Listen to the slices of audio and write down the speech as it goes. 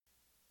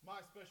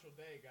my special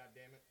day,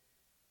 goddammit.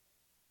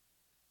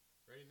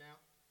 Ready now?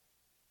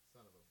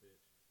 Son of a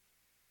bitch.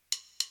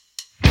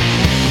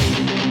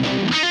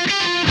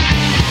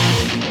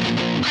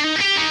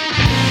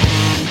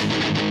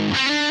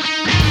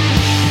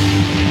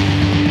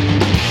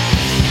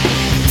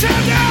 Tear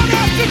down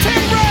after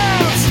 10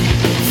 rounds.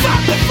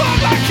 Stop the fun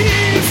like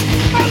keys.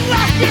 I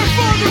left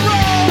before the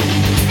road.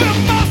 Spill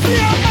mostly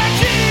on my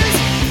keys.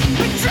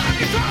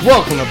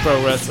 Welcome to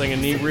Pro Wrestling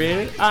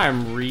Inebriated.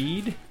 I'm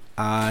Reed.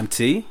 I'm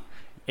T.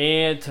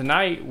 And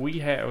tonight we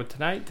have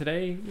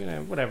today,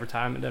 whatever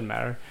time, it doesn't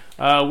matter.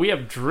 We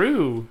have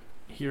Drew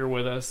here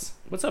with us.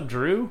 What's up,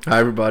 Drew? Hi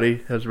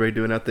everybody, how's everybody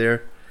doing out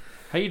there?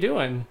 How you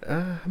doing?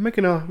 I'm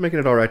making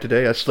it all right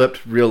today. I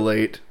slept real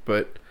late,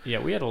 but Yeah,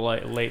 we had a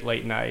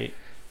late night.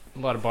 A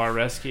lot of bar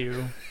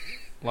rescue.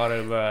 A lot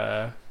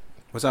of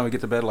What time we get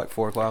to bed? Like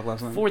 4 o'clock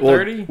last night.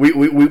 4:30.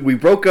 we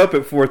broke up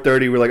at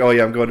 4:30. We're like, oh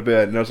yeah, I'm going to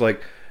bed, and I was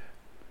like,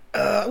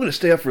 I'm gonna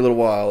stay up for a little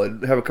while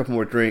and have a couple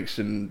more drinks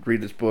and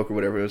read this book or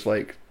whatever. It was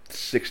like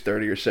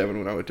 6:30 or 7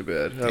 when I went to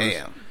bed.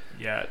 Damn.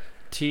 Yeah,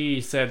 T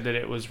said that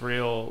it was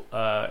real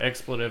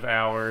expletive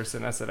hours,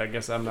 and I said, I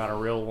guess I'm not a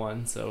real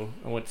one, so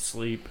I went to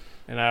sleep,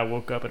 and I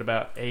woke up at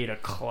about 8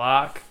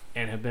 o'clock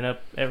and have been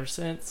up ever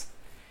since.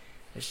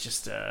 It's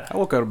just I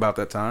woke up about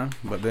that time,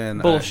 but then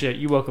bullshit.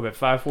 You woke up at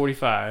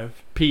 5:45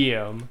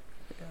 p.m.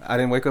 I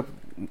didn't wake up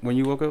when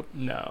you woke up.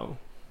 No,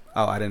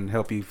 Oh, I didn't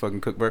help you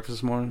fucking cook breakfast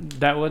this morning.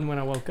 that wasn't when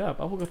I woke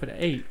up. I woke up at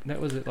 8. That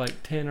was at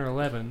like 10 or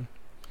 11.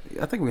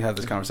 I think we had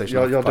this conversation.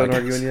 Y'all off the done podcast.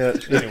 arguing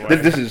yet? Anyway.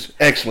 This is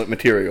excellent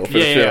material for the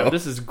Yeah, show.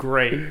 this is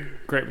great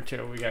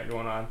material we got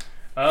going on.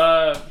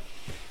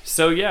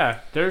 So yeah,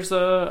 there's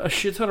a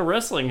shit ton of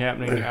wrestling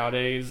happening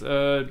nowadays.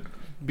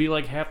 Be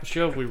like half the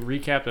show if we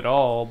recapped it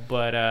all.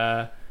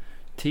 But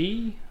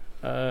T,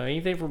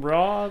 anything from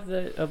Raw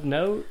that of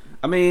note?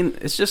 I mean,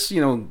 it's just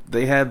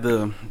they had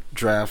the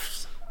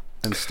drafts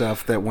and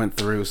stuff that went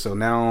through, so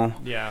now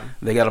Yeah,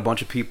 they got a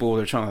bunch of people.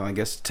 They're trying to, I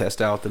guess,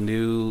 test out the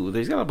new.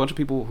 They've got a bunch of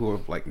people who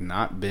have like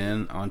not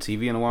been on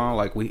TV in a while.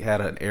 Like we had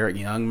an Eric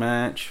Young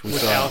match. We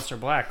with saw, Aleister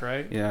Black,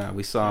 right? Yeah,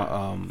 we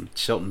saw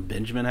Shelton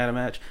Benjamin had a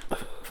match.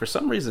 For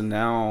some reason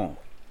now,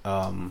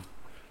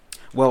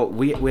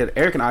 we had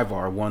Eric and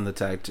Ivar won the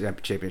tag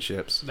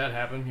championships. That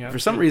happened. Yeah. For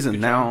some reason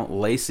now,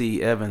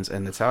 Lacey Evans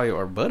and Natalya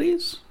are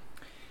buddies.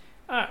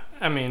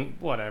 I mean,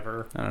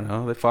 whatever. I don't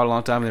know. They fought a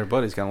long time and they're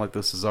buddies, kind of like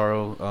the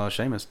Cesaro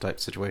Sheamus type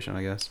situation,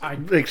 I guess.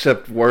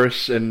 Except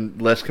worse and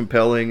less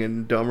compelling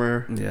and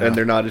dumber, Yeah. and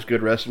they're not as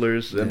good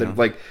wrestlers. And Yeah. they're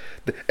like,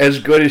 as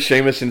good as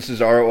Sheamus and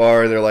Cesaro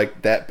are, they're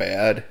like that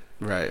bad.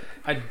 Right.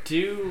 I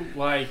do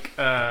like.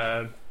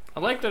 I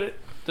like that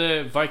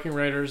the Viking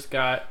Raiders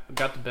got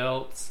the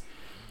belts.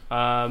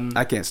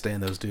 I can't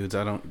stand those dudes.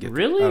 I don't get.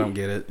 Really? I don't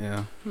get it.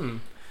 Yeah.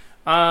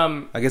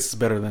 I I guess it's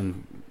better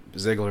than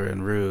Ziggler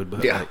and Rude,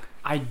 but Yeah.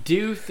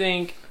 do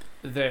think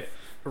that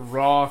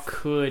Raw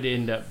could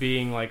end up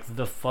being like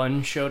the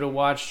fun show to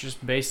watch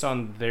just based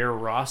on their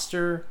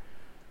roster.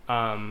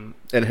 And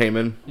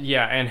Heyman.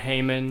 Yeah, and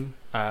Heyman,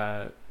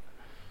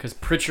 because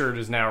Pritchard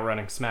is now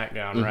running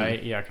SmackDown, Mhm.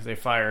 right? Yeah, because they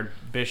fired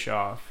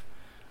Bischoff,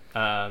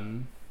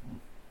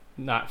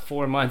 not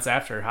 4 months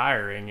after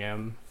hiring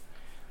him.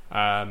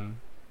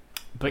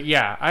 But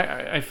yeah,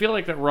 I feel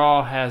like that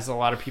Raw has a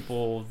lot of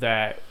people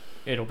that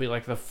it'll be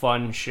like the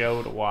fun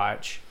show to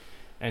watch,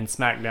 and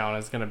SmackDown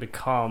is going to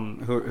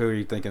become who are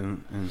you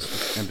thinking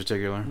in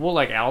particular? well,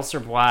 like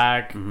Aleister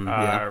Black,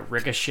 yeah.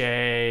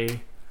 Ricochet,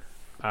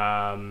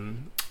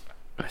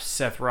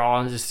 Seth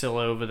Rollins is still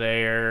over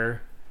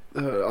there.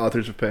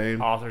 Authors of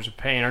Pain. Authors of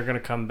Pain are going to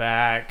come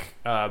back.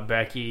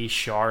 Becky,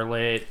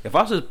 Charlotte. If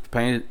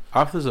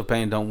Authors of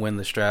Pain don't win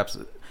the straps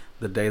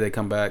the day they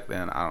come back,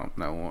 then I don't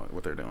know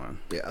what they're doing.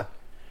 Yeah.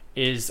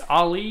 Is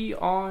Ali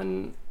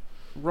on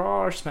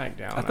Raw or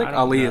SmackDown? I think don't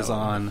Ali know. is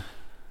on.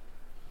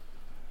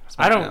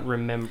 I don't SmackDown.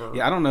 remember.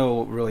 Yeah, I don't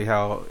know really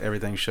how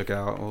everything shook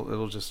out.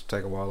 It'll just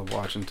take a while of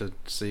watching to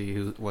see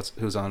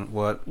who's on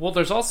what. Well,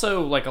 there's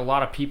also like a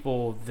lot of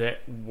people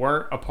that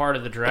weren't a part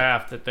of the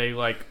draft that they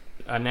like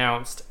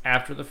announced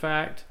after the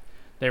fact.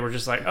 They were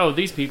just like, "Oh,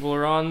 these people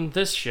are on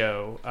this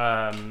show."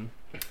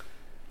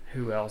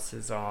 Who else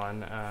is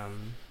on?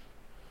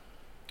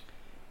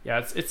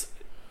 Yeah,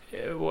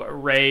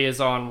 Ray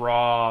is on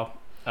Raw.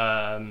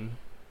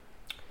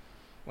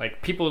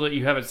 Like people that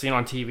you haven't seen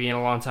on TV in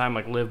a long time,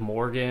 like Liv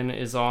Morgan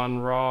is on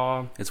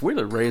Raw. It's weird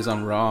that Ray's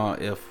on Raw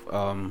if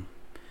Cain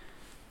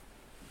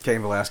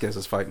Velasquez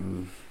is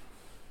fighting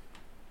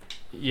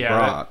Yeah,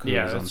 Brock, who's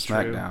on that's true.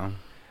 SmackDown.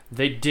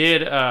 They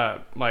did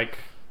Ced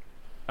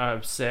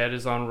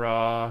is on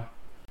Raw.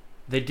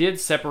 They did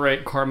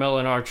separate Carmella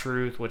and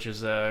R-Truth, which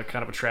is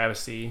kind of a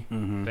travesty.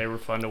 Mm-hmm. They were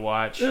fun to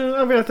watch.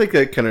 I mean, I think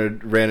that kind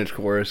of ran its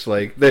course.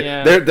 Like they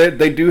Yeah.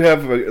 they do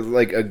have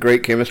a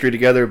great chemistry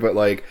together, but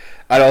like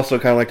I'd also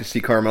kind of like to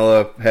see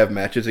Carmella have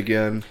matches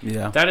again.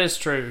 Yeah. That is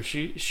true.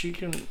 She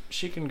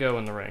can go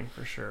in the ring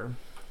for sure.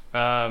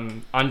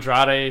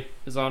 Andrade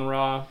is on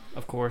Raw,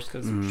 of course,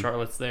 because Mhm.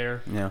 Charlotte's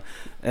there. Yeah.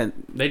 And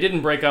They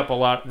didn't break up a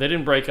lot. They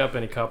didn't break up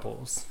any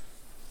couples.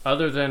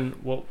 other than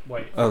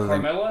wait, Other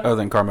Carmella.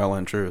 than Carmella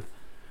and Truth,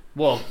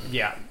 Well,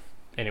 yeah.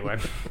 Anyway,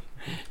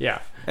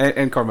 yeah.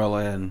 and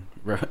Carmella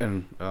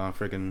and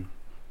freaking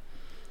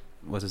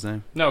what's his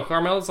name? No,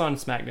 Carmella's on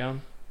SmackDown.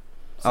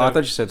 Oh, I thought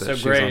you said that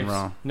she was on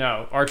Raw.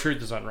 No,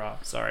 R-Truth is on Raw.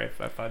 Sorry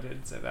if I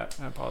did say that.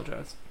 I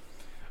apologize.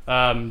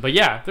 But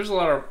yeah, there's a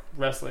lot of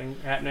wrestling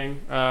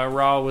happening.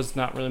 Raw was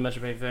not really much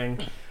of anything.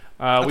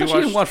 I We thought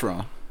you didn't watch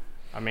Raw.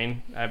 I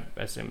mean, I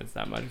assume it's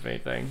not much of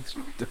anything.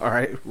 All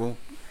right, well,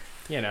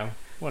 You know,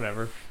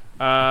 whatever.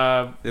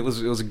 it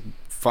was a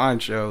fine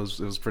show. It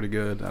was pretty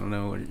good. I don't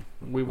know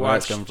We where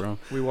that's watched. coming from.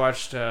 We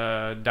watched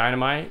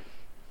Dynamite.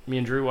 Me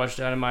and Drew watched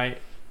Dynamite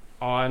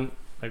on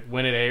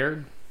when it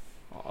aired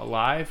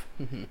live.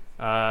 It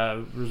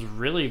was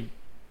really.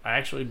 I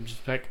actually just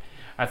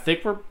I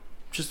think we're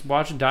just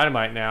watching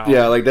Dynamite now.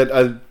 Yeah, like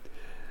that.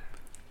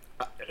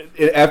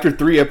 After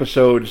 3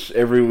 episodes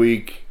every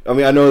week, I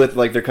mean, I know that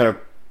like they're kind of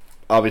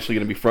obviously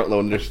going to be front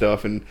loading their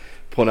stuff and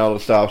pulling out all the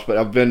stops, but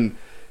I've been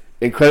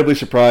incredibly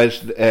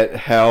surprised at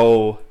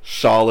how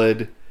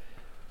solid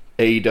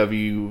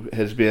AEW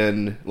has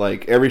been.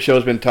 Like every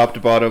show's been top to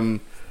bottom,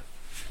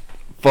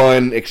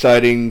 fun,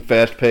 exciting,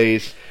 fast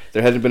paced.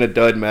 There hasn't been a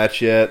dud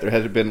match yet. There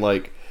hasn't been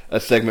like a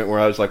segment where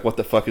I was like, "What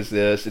the fuck is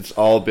this?" It's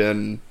all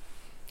been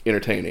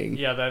entertaining.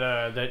 Yeah,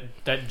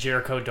 that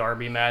Jericho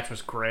Darby match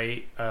was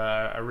great.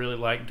 I really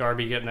liked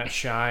Darby getting that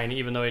shine,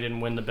 even though he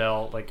didn't win the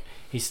belt. Like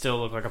he still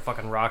looked like a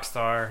fucking rock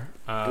star.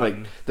 Like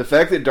the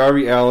fact that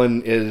Darby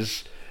Allin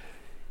is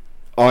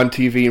on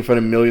TV in front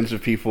of millions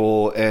of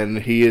people, and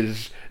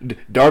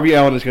Darby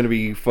Allin is going to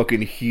be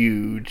fucking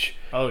huge.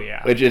 Oh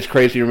yeah, It's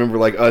crazy to remember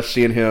like us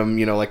seeing him,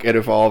 like at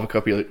Evolve a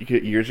couple of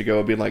years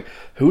ago, being like,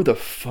 "Who the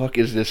fuck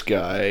is this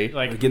guy?"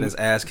 like Getting his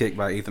ass kicked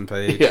by Ethan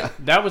Page. Yeah,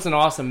 that was an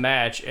awesome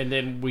match. And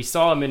then we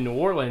saw him in New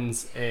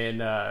Orleans,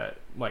 and I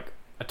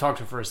talked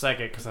to him for a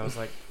second because I was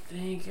like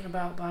thinking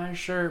about buying a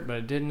shirt, but I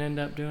didn't end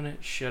up doing it.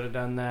 Should have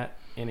done that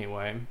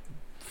anyway.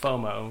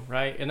 FOMO,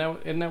 right?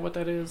 Isn't that what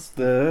that is?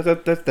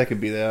 that could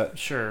be that.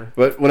 Sure.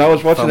 But when I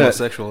was watching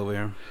Homosexual over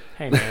here.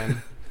 Hey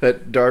man.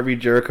 that Darby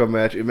Jericho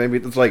match,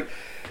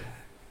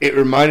 it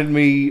reminded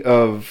me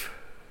of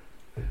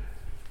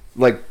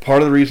like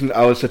part of the reason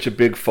I was such a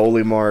big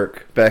Foley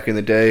mark back in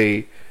the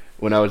day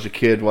when I was a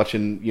kid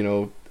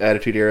watching,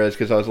 Attitude Era, is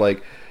because I was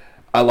like,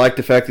 I like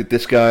the fact that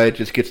this guy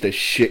just gets the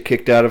shit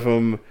kicked out of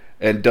him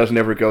and doesn't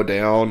ever go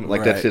down.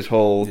 Like that's Right. his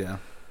whole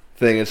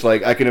thing. It's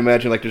like I can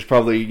imagine like there's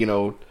probably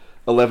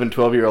 11,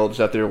 12-year-olds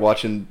out there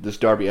watching this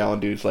Darby Allin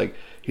dude. It's like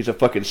he's a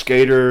fucking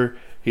skater.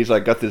 He's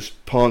like got this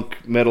punk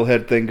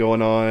metalhead thing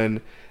going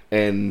on,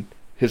 and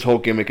his whole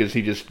gimmick is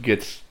he just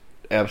gets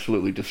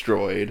absolutely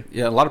destroyed.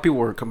 Yeah, a lot of people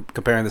were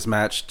comparing this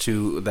match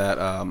to that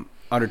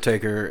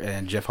Undertaker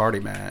and Jeff Hardy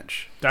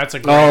match. That's a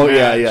great Oh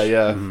match.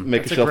 yeah. Mm-hmm.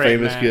 Make That's a yourself great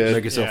famous, match. kid.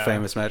 Make yourself Yeah.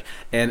 famous match.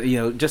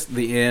 And just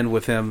the end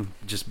with him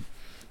just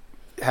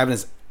having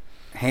his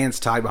hands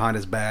tied behind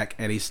his back,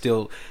 and he's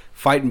still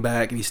fighting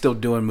back, and he's still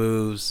doing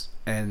moves,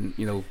 and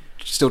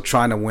still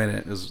trying to win it.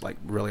 It was like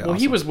really awesome. Well,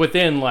 he was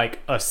within like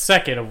a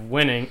second of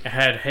winning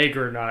had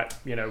Hager not,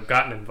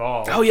 gotten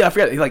involved. Oh yeah, I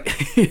forgot. Like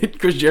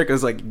Chris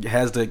Jericho's like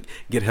has to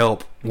get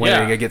help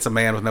winning Yeah. against a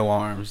man with no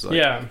arms. Like,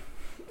 Yeah.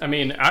 I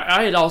mean,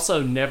 I had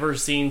also never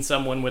seen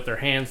someone with their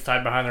hands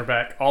tied behind their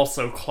back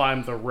also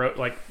climb the rope,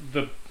 like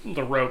the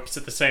ropes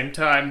at the same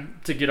time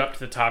to get up to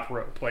the top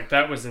rope. Like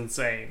that was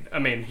insane. I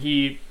mean,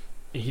 he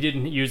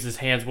didn't use his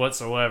hands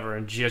whatsoever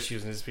and just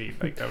using his feet.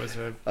 Like that was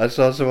a I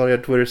saw somebody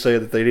on Twitter say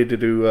that they need to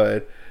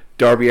do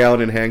Darby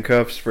Allin in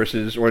handcuffs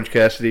versus Orange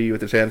Cassidy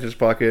with his hands in his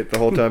pocket the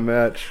whole time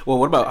match. Well,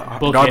 what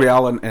about Book Darby it.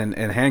 Allin and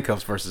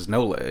handcuffs versus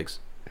no legs?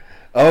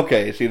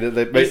 Okay, see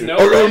that. Is no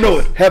no,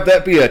 legs? have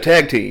that be a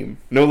tag team.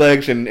 No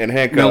legs and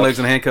handcuffs. No legs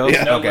and handcuffs.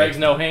 Yeah. no Okay. legs,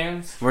 no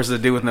hands. Versus a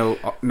dude with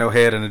no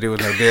head and a dude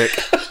with no dick.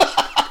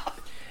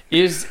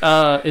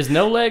 Is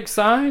no leg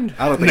signed?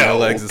 I don't think no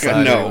legs is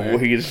signed no.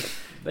 anywhere.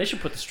 They should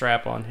put the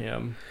strap on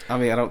him. I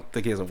mean, I don't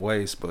think he has a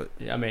waist, but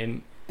I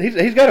mean,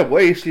 He's got a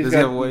waist. He's Does he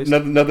got have a waist?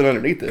 Nothing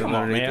underneath it. come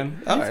on, underneath man.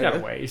 it. All He's right. got a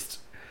waist.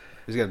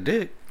 he's got a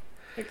dick.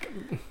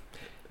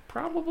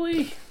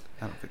 Probably.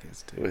 I don't think he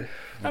has a dick.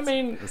 I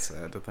mean, That's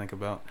sad to think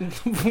about.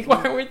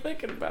 why are we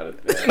thinking about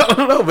it then? I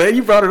don't know, man.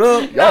 You brought it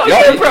up. No,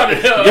 y'all- you brought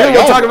it up. Yeah,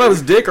 y'all- we're talking about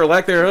his dick or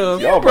lack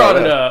thereof. Y'all You brought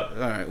it up. All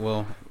right,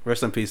 well,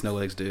 rest in peace, no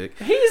legs, dick.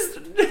 He's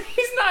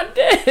not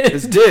dead.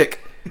 His dick.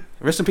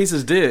 Rest in peace,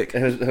 his dick.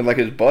 And like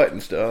his butt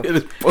and stuff.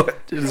 His butt.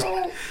 His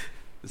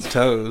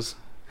toes.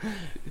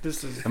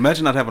 This is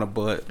Imagine not having a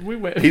butt. we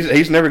went.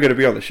 He's never going to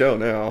be on the show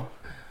now.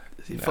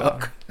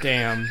 Fuck.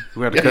 Damn,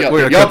 We have to Yeah, cut, y'all-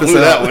 we're gonna y'all cut this blew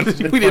that out.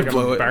 one. We did Fucking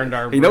blow it. burned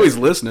our You know he's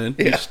bridge. listening.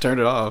 Yeah. You just turned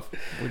it off.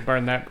 We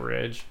burned that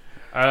bridge.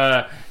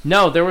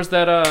 No, there was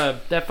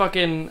that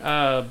fucking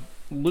I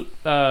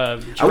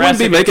wouldn't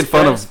be making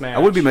fun of. Match. I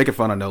would be making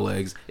fun of no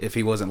legs if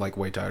he wasn't like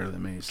way tighter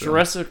than me. So.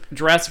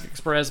 Jurassic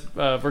Express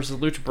versus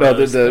Lucha Well,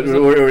 Bros.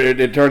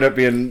 it turned up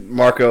being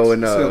Marco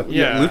and So,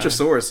 Yeah.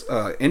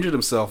 Luchasaurus injured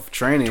himself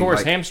training. Tore his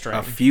like, hamstring.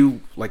 a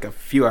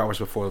few hours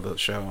before the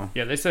show.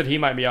 Yeah, they said he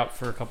might be out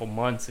for a couple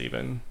months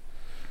even.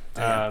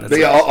 Damn, But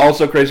yeah,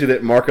 also crazy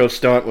that Marco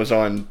Stunt was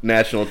on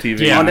national TV.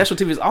 Yeah. On national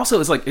TV is also,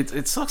 it's like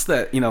it sucks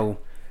that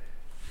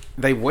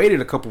they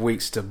waited a couple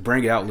weeks to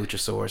bring out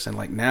Luchasaurus, and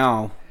like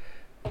now,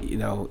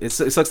 it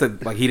sucks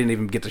that like he didn't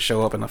even get to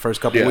show up in the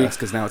first couple weeks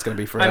because now it's going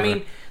to be forever. I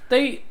mean,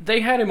 they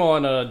had him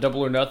on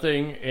Double or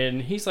Nothing,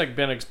 and he's like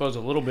been exposed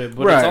a little bit,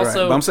 but right, it's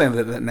also right. But I'm saying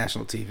that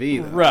national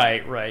TV, though.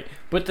 right.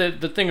 But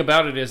the thing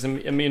about it is,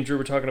 and me and Drew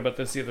were talking about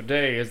this the other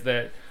day, is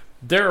that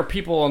there are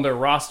people on their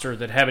roster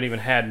that haven't even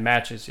had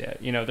matches yet.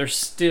 They're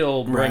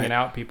still bringing Right.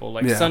 out people.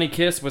 Like Yeah. Sonny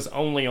Kiss was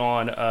only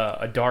on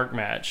a dark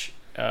match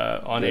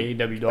on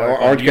AEW Dark.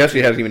 on Orange YouTube.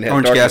 Cassidy hasn't even had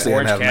Orange Dark Cassidy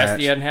Match. hadn't Orange had a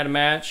Cassidy match. hadn't had a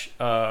match.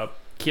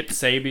 Kip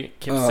Sabian,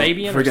 or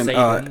Friggin',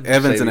 Sabian?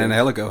 Evans and Sabian.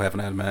 Angelico haven't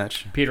had a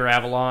match. Peter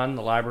Avalon,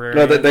 the library.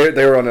 No,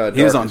 they were on a.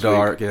 He was Dark on this week.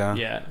 Dark, yeah.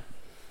 Yeah.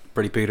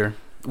 Pretty Peter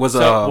was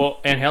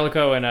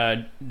Angelico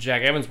and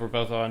Jack Evans were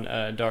both on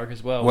Dark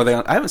as well.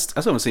 Well, I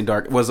still haven't seen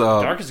Dark. Was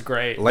Dark is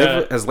great.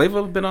 has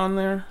Leva been on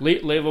there?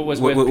 Leva was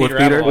With with Peter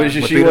Peter? Avalon. Well, With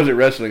she Peter? wasn't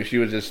wrestling. She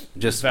was just.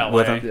 Just Valet.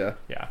 with him.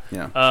 Yeah.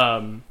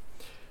 Yeah.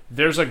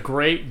 There's a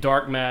great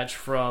dark match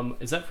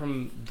is that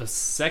from the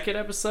second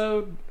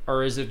episode,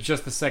 or is it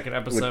just the second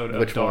episode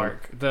Which of one?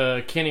 Dark?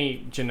 The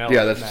Kenny Janela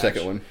Yeah, that's match. the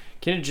second one.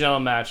 Kenny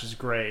Janela match is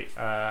great.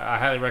 I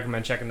highly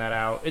recommend checking that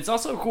out. It's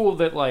also cool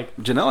that like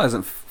Janela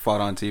hasn't fought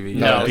on TV.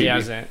 no, on he TV.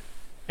 hasn't.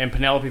 And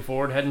Penelope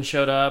Ford hadn't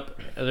showed up.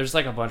 There's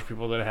like a bunch of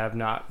people that have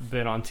not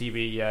been on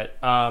TV yet.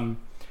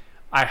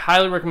 I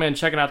highly recommend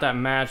checking out that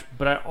match.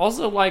 But I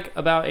also like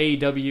about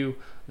AEW,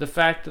 the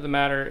fact of the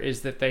matter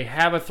is that they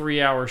have a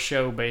 3-hour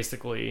show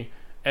basically,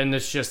 and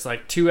it's just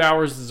like 2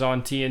 hours is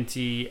on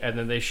TNT, and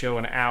then they show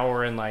an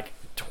hour and like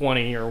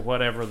 20 or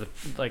whatever the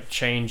like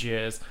change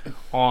is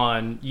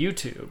on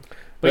YouTube.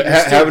 But you're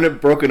still- having it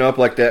broken up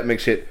like that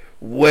makes it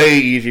way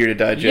easier to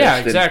digest. yeah,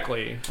 than-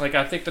 exactly. Like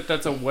I think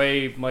that's a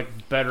way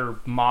like better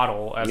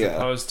model as Yeah.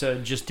 opposed to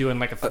just doing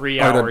like a Are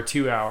 3-hour, the-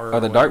 2-hour. Are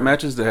the dark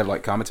matches that have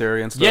like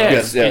commentary and stuff?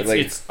 Yes, Yeah, it's, like-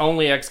 it's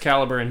only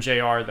Excalibur and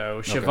JR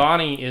though.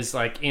 Shivani is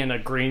like in a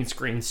green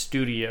screen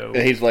studio,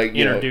 And he's like,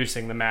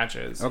 introducing the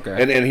matches. Okay.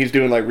 and he's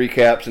doing like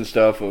recaps and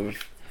stuff of.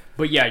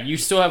 But yeah, you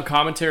still have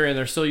commentary, and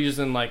they're still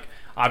using like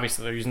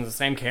obviously they're using the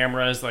same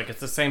cameras, like it's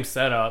the same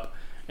setup,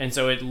 and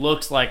so it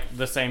looks like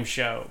the same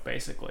show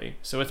basically.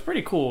 So it's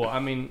pretty cool. I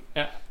mean,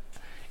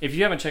 if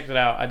you haven't checked it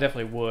out, I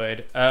definitely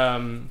would.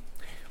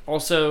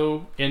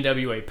 Also,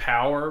 NWA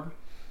Power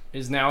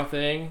is now a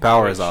thing.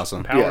 Power which- is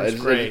awesome. Power is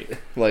it's great.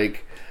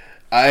 like,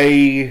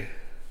 I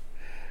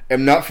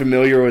am not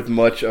familiar with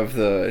much of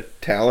the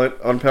talent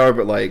on Power,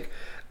 but like,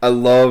 I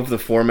love the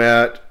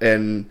format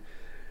and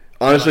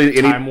honestly,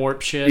 Like time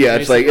warp shit. yeah,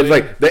 it's like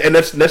basically. and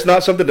that's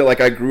not something that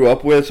like I grew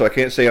up with, so I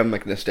can't say I'm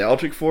like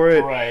nostalgic for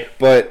it. Right.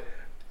 But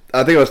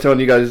I think I was telling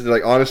you guys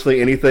like honestly,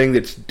 anything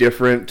that's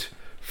different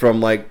from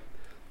like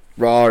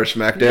Raw or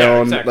SmackDown,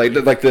 Yeah,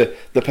 exactly. like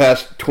the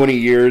past 20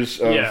 years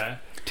of Yeah.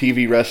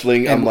 TV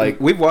wrestling, I'm And like,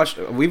 we've watched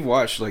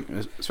like,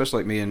 especially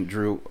like me and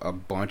Drew, a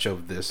bunch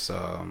of this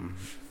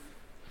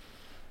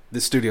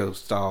studio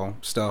style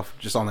stuff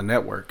just on the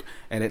network,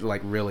 and it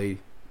like really,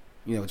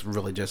 it's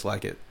really just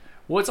like it.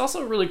 Well, it's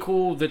also really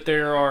cool that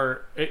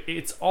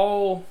it's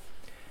all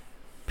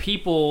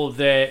people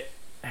that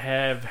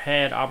have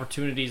had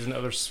opportunities in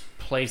other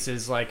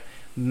places. Like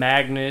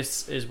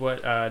Magnus is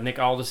what Nick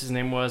Aldis'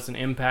 name was in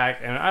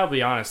Impact, and I'll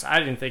be honest, I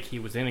didn't think he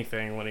was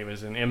anything when he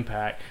was in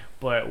Impact.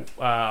 But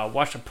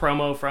watched a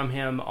promo from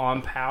him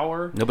on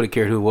Power. Nobody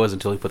cared who it was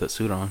until he put that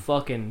suit on.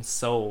 Fucking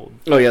sold.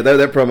 oh yeah,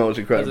 that promo was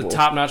It incredible. was a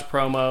top-notch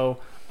promo.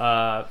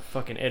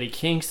 Fucking Eddie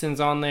Kingston's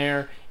on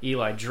there.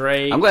 Eli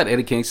Drake. I'm glad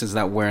Eddie Kingston's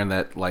not wearing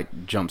that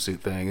like jumpsuit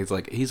thing. It's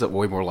like he's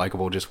way more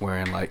likable just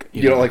wearing like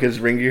you don't like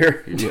his ring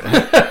gear?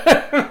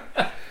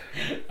 Yeah.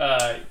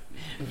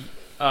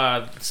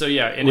 So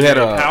yeah, We had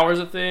NWA Power's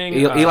a thing.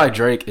 Eli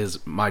Drake is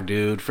my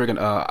dude. Friggin'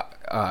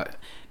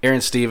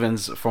 Aaron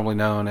Stevens, formerly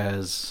known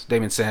as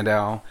Damon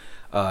Sandow,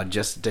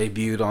 just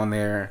debuted on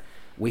there.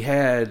 We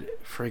had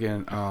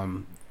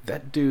friggin'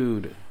 that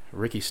dude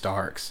Ricky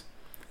Starks.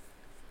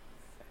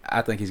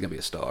 I think he's gonna be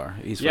a star.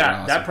 He's friggin' Yeah,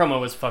 awesome. that promo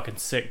was fucking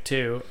sick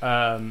too.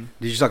 Did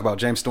you talk about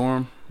James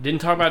Storm?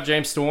 Didn't talk about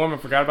James Storm. I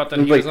forgot about that.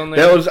 He Like, was on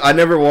there. that was I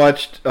never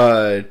watched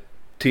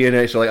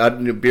TNA, so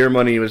like Beer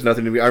Money was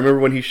nothing to me. I remember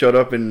when he showed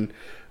up in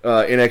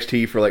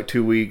NXT for like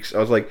 2 weeks. I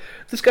was like,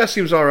 this guy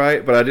seems all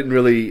right, but I didn't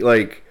really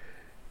like.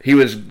 He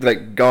was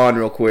like gone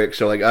real quick,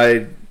 so like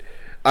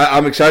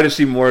I'm excited to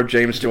see more of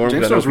James Storm.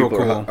 James 'cause I know Storm's real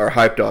people cool. are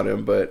hyped on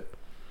him, but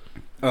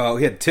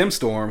We had Tim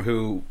Storm,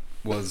 who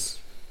was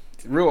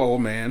a real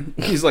old man.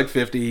 He's like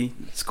 50,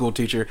 school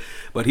teacher,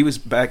 but he was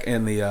back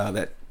in the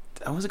that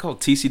what was it called,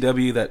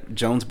 TCW, that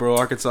Jonesboro,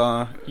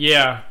 Arkansas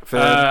yeah,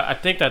 Fed. I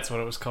think that's what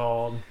it was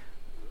called.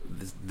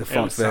 the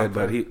Funk was Fed,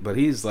 something. but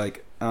he's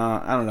like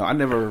I don't know. I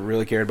never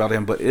really cared about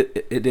him, but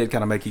it did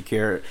kind of make you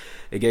care.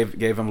 It gave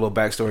him a little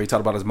backstory. He talked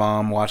about his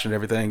mom watching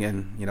everything,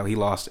 and he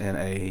lost in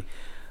a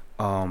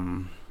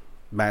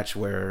match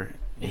where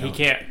he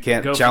can't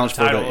can't go challenge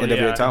for the title,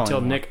 NWA title until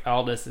anymore. Nick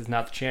Aldis is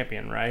not the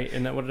champion, right?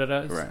 Isn't that what it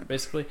is? Right.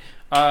 Basically.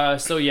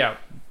 So yeah,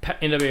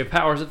 NWA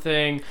Power's a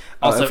thing.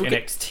 Also if we could-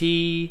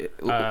 NXT.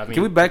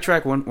 Can we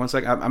backtrack one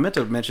second? I meant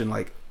to mention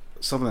like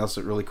something else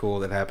that really cool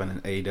that happened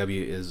in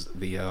AEW is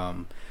the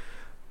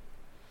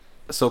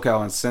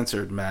SoCal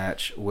Uncensored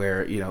match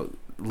where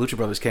Lucha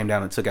Brothers came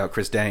down and took out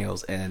Chris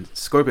Daniels and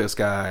Scorpio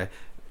Sky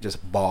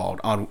just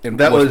balled on and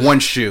That with was- one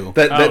shoe.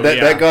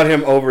 That got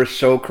him over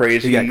so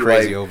crazy. He got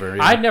crazy like, over.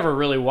 Yeah. I'd never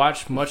really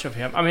watched much of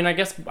him. I mean, I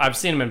guess I've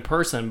seen him in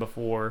person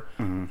before,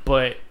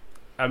 but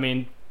I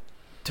mean,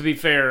 to be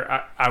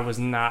fair, I was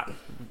not.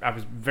 I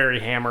was very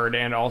hammered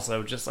and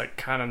also just like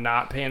kind of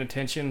not paying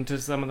attention to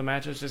some of the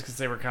matches just because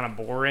they were kind of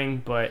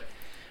boring. But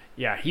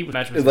yeah, was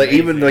like amazing.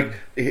 even like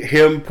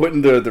him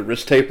putting the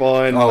wrist tape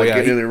on,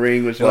 getting in the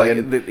ring was Well,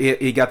 like,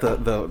 he got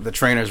the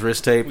trainer's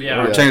wrist tape,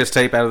 Yeah. or trainer's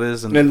tape out of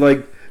this, and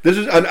like this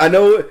is. I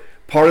know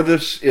part of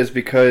this is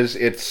because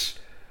it's.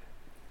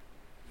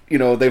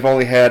 They've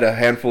only had a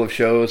handful of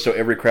shows, so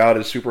every crowd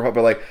is super hot.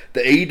 But like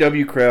the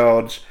AEW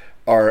crowds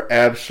are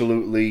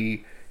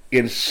absolutely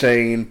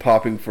insane,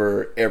 popping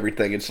for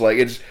everything. It's like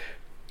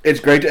it's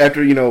great to,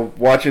 after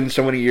watching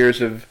so many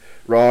years of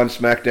Raw and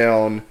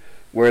SmackDown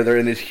where they're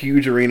in these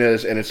huge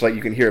arenas and it's like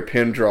you can hear a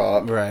pin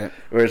drop. right.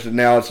 Whereas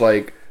now it's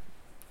like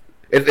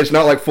it's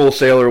not like Full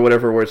Sail or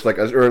whatever where it's like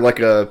or like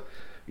a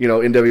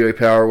NWA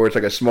Power where it's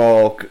like a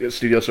small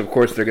studio, so of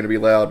course they're going to be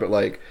loud. But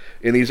like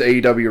in these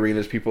AEW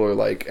arenas, people are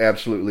like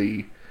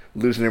absolutely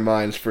losing their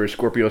minds for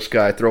Scorpio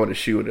Sky throwing a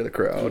shoe into the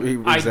crowd.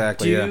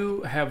 Exactly. I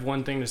do have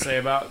one thing to say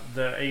about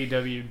the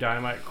AEW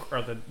Dynamite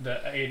or the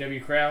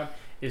AEW crowd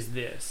is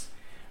this: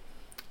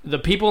 the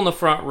people in the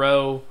front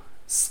row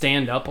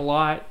stand up a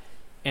lot,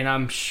 and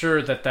I'm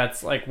sure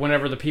that's like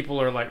whenever the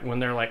people are like when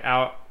they're like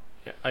out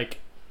like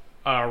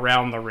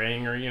around the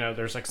ring or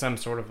there's like some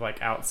sort of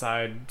like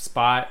outside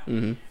spot,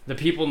 the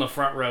people in the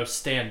front row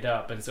stand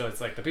up, and so it's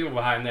like the people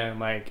behind them,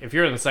 like if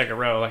you're in the second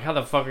row, like how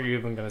the fuck are you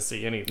even gonna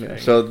see anything?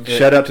 So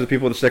shout out to the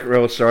people in the second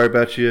row. Sorry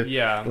about you.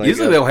 Yeah. Like,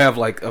 Usually they'll have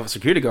like a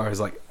security guards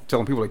like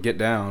telling people to get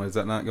down. Is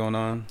that not going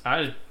on?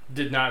 I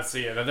did not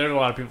see it. There's a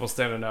lot of people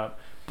standing up.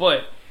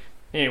 But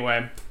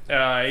anyway,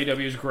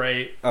 AEW is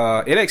great.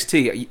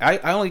 NXT. I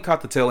only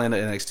caught the tail end of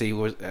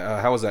NXT.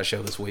 How was that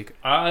show this week?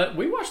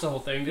 We watched the whole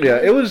thing, didn't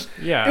Yeah, we?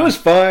 it was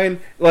fine.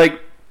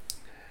 Like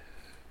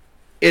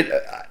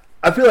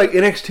I feel like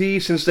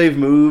NXT, since they've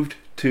moved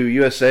to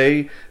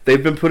USA,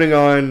 they've been putting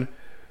on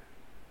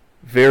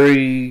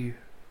very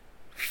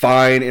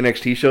fine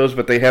NXT shows,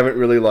 but they haven't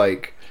really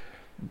like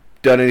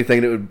done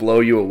anything that would blow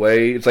you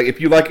away. It's like if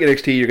you like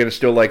NXT, you're gonna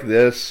still like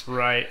this.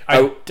 Right.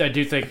 I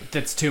do think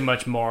that's too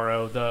much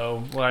Morrow,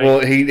 though. Like, Well,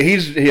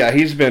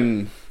 he's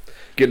been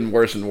getting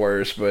worse and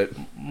worse, but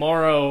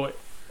Morrow,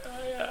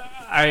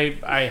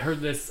 I heard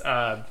this.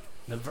 The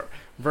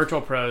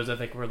Virtual Pros, I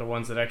think, were the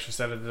ones that actually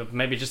said it.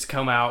 Maybe just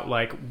come out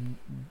like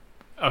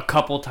a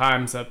couple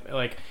times,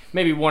 like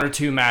maybe one or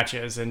two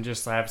matches, and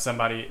just have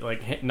somebody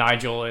like hit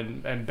Nigel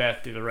and Beth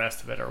do the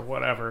rest of it or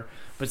whatever.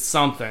 But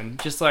something,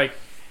 just like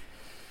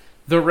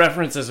the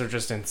references are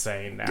just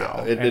insane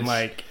now, Yeah, and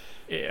like.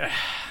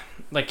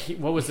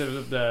 What was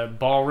it? The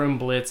Ballroom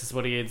Blitz is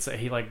what he had said.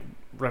 He like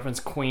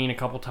referenced Queen a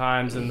couple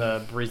times in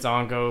the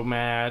Breezango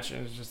match,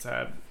 and it's just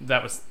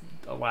that was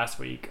last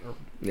week.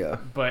 yeah.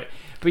 But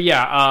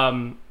yeah,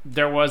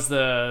 there was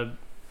there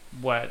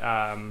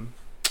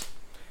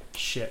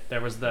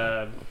was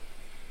the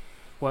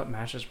what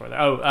matches were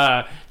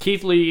there?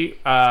 Keith Lee,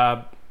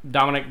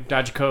 Dominic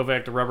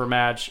Dijakovic, the rubber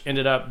match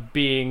ended up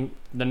being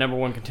the number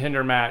one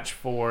contender match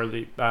for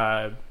the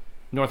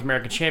North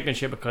American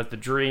Championship because the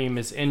Dream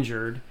is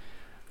injured,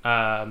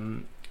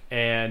 and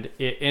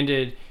it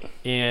ended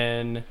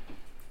in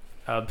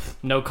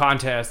no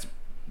contest,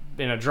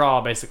 in a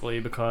draw basically,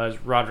 because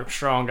Roderick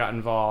Strong got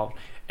involved,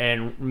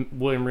 and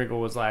William Regal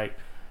was like,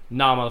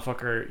 "Nah,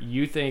 motherfucker,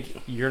 you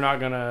think you're not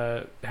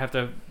gonna have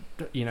to,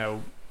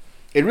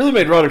 It really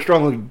made Roderick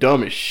Strong look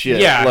dumb as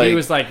shit. Yeah, like, he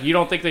was like, you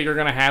don't think that you're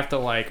gonna have to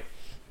like,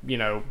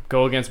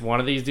 go against one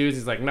of these dudes?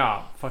 He's like,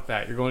 nah, fuck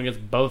that. You're going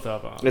against both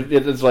of them.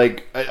 It's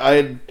like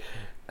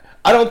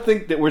I don't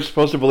think that we're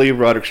supposed to believe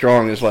Roderick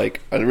Strong is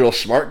like a real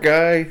smart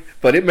guy,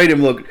 but it made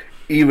him look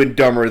even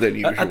dumber than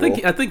usual. I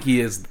think he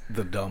is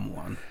the dumb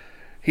one.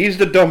 He's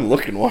the dumb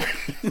looking one.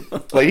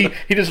 Like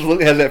he just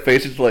has that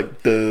face. It's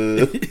like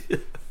duh.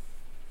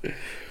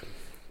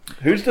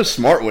 Who's the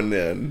smart one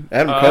then?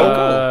 Adam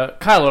Cole?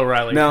 Kyle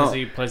O'Reilly, No. because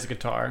he plays the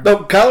guitar.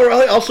 No, Kyle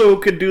O'Reilly also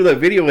could do the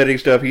video editing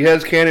stuff. He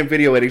has Canon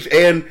video edits,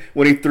 and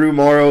when he threw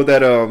Morrow that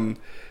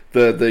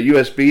the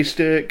USB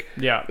stick,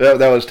 Yeah, that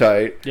was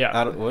tight.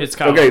 yeah. What? It's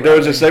Kyle Okay, there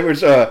was a O'Reilly.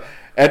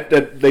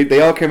 segment.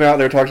 They all came out and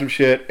they were talking some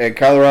shit, and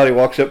Kyle O'Reilly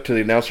walks up to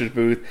the announcer's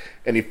booth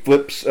and he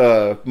flips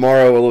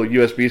Morrow a little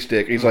USB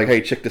stick. And he's like,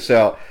 "Hey, check this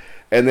out."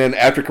 And then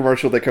after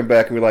commercial, they come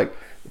back and we're like,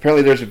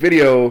 "Apparently, there's a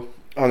video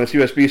on this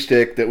USB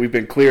stick that we've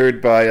been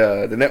cleared by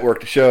the network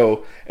to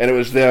show," and it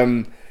was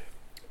them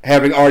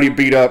having already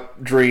beat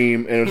up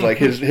Dream, and it was like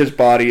his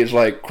body is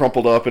like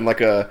crumpled up in like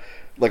a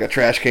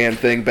trash can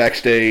thing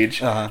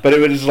backstage. Uh-huh. But it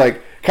was just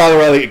like Kyle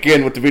O'Reilly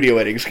again with the video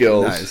editing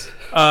skills. Nice.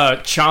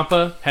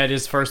 Ciampa had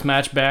his first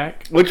match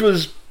back. Which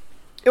was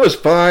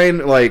fine.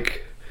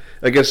 Like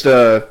against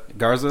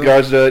Garza.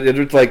 It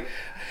was like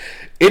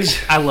it's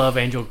I love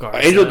Angel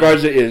Garza. Angel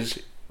Garza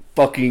is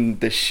fucking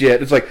the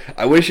shit. It's like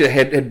I wish it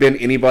had been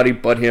anybody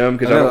but him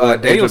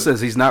because Daniel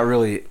says he's not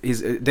really.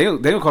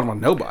 Daniel called him a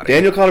nobody.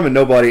 Daniel called him a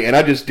nobody, and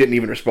I just didn't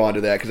even respond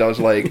to that because I was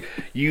like,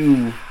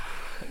 you.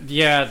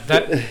 Yeah,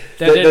 that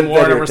didn't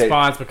warrant a irritates.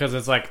 response because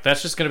it's like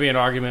that's just going to be an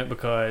argument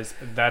because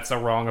that's a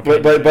wrong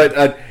opinion.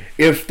 But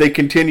if they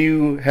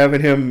continue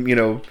having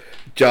him,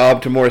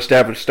 job to more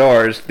established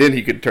stars, then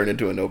he could turn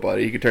into a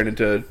nobody. He could turn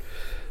into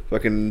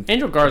fucking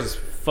Angel Garza's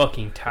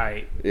fucking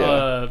tight.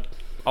 Yeah.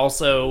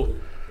 Also,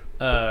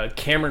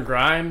 Cameron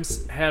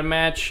Grimes had a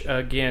match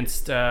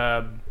against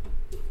who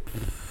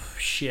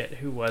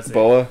was it?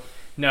 Boa.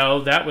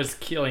 No, that was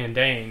Killian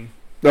Dane.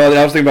 No,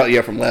 I was thinking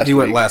about from last He week.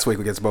 went last week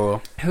against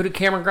Boa. Who did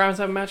Cameron Grimes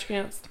have a match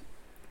against?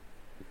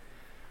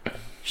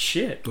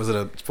 Shit. Was it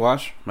a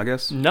squash? I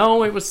guess.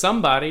 No, it was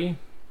somebody.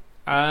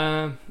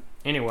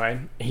 Anyway,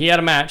 he had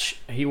a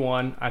match. He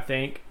won, I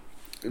think.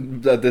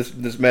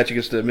 This match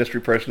against a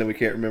mystery person that we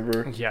can't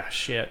remember. Yeah,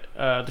 shit.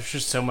 There's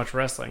just so much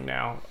wrestling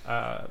now.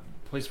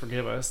 Please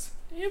forgive us.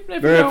 If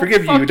you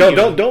Forgive you.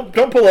 fuck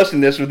Don't pull us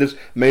in this with this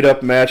made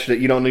up match that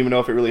you don't even know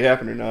if it really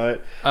happened or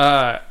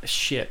not.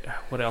 Shit.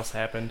 What else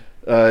happened?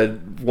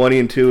 One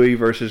and Tui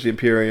versus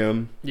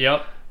Imperium.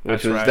 Yep. Which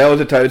That's was right. that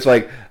was a time. It's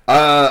like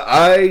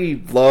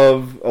I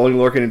love Only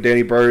Lorcan and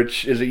Danny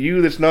Burch. Is it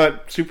you that's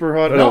not super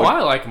hot? No,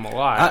 I like him a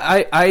lot.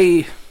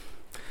 I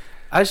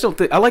just don't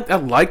think I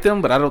like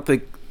them, but I don't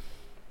think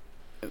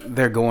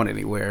they're going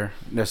anywhere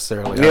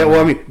necessarily. Yeah,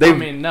 well, I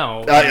mean,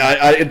 no.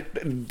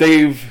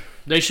 they've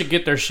They should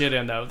get their shit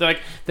in though.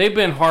 They've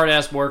been hard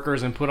ass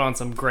workers and put on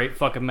some great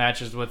fucking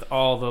matches with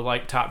all the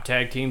top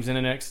tag teams in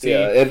NXT.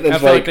 Yeah, it's I feel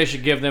like- like they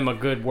should give them a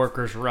good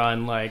workers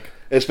run.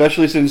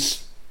 especially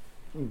since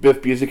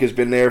Biff Busick has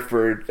been there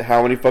for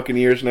how many fucking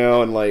years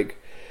now, and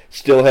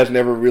still has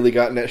never really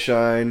gotten that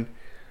shine.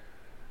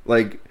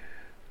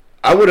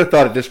 I would have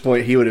thought at this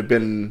point he would have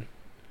been,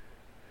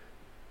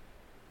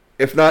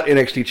 if not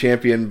NXT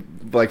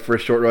champion, for a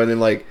short run,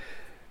 then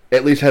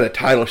at least had a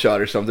title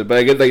shot or something. But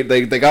I guess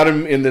they got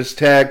him in this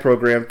tag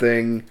program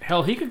thing.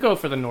 Hell, he could go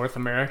for the North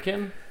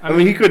American. I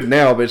mean, he could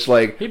now, but it's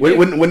He'd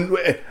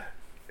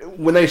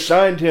when they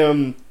signed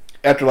him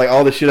after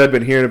all the shit I've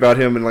been hearing about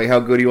him and how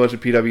good he was at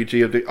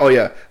PWG. Oh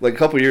yeah, a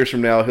couple years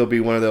from now he'll be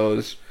one of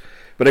those.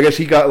 But I guess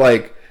he got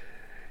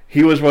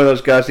he was one of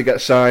those guys that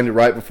got signed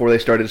right before they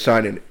started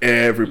signing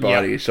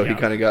everybody. Yep, So he yeah.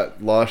 kind of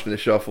got lost in the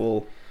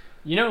shuffle.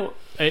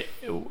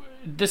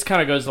 This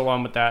kind of goes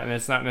along with that, and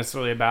it's not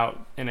necessarily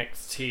about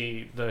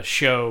NXT, the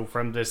show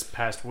from this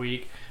past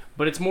week,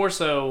 but it's more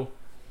so,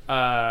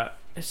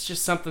 it's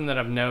just something that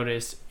I've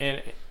noticed,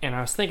 and I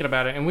was thinking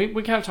about it, and we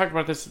kind of talked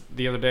about this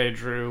the other day,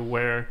 Drew,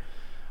 where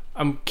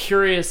I'm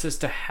curious as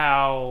to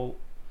how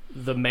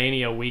the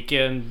Mania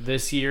weekend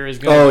this year is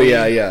going to be.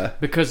 Oh yeah.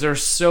 Because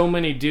there's so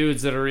many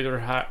dudes that are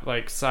either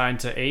signed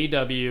to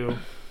AEW,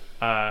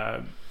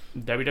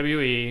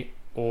 WWE,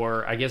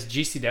 or I guess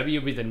GCW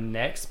would be the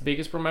next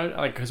biggest promoter.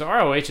 Because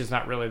ROH is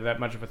not really that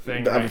much of a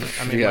thing, right?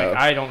 I mean, Yeah.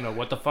 I don't know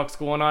what the fuck's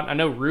going on. I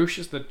know Roosh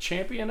is the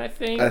champion, I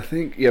think. I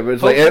think yeah, but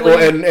it's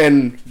Hopefully-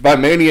 and by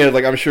Mania,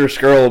 I'm sure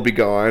Skrull will be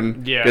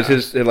gone. Yeah.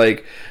 because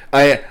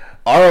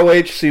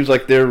ROH seems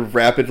like they're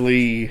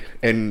rapidly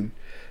and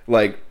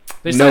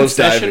They signed nosediving.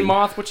 Session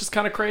Moth, which is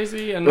kind of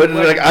crazy and But I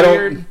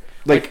weird.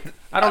 don't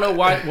I don't know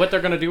what they're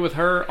gonna do with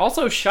her.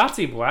 Also,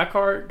 Shotzi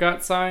Blackheart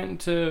got signed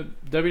to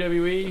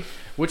WWE,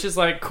 which is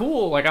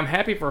cool. I'm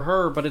happy for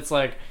her, but it's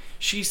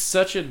she's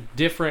such a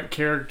different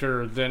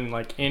character than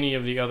any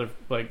of the other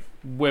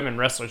women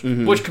wrestlers,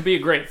 which could be a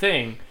great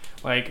thing.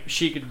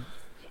 She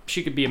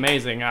could be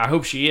amazing. I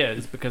hope she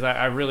is because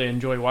I really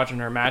enjoy watching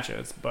her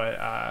matches.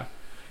 But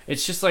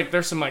it's just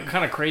there's some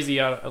kind of crazy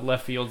out of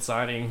left field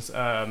signings.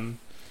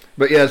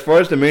 But yeah, as far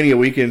as the Mania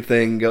weekend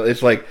thing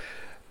goes, it's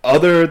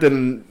other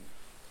than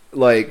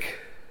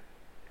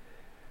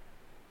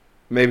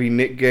maybe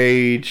Nick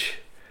Gage,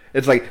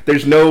 it's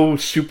there's no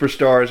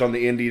superstars on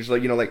the indies.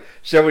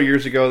 Several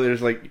years ago,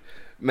 there's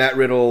Matt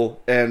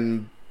Riddle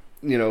and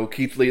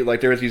Keith Lee.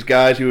 There was these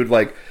guys who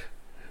would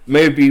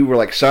maybe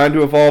were signed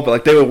to Evolve,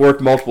 but they would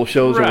work multiple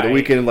shows over the Right.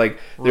 weekend.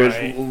 There's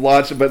Right.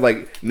 lots, but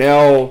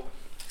now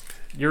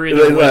You're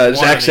either with one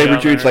Zack or the Sabre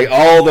Jr., other.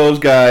 all those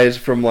guys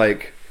from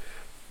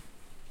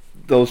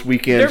those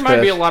weekends. There might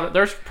be a tests. lot of.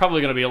 There's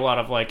probably going to be a lot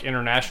of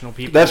international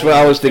people. That's what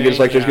I was thinking. It's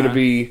there's Yeah. going to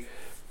be,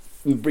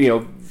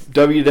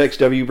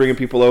 WXW bringing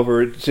people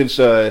over. Since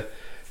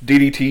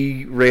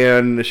DDT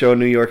ran the show in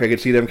New York, I could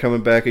see them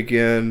coming back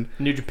again.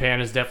 New Japan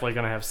is definitely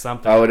going to have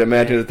something. I would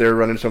imagine that they're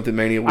running something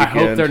Mania I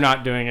weekend. hope they're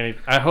not doing any.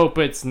 I hope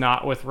it's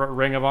not with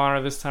Ring of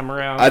Honor this time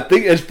around. I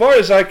think, as far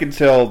as I can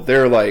tell,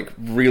 they're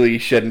really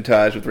shedding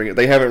ties with Ring.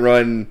 They haven't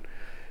run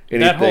anything.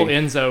 that whole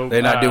Enzo.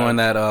 They're not doing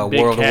that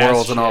Big World of Cass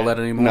Worlds and all shit. that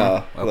anymore.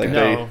 No, Okay.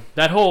 No,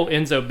 that whole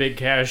Enzo Big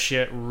Cash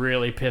shit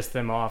really pissed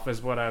them off.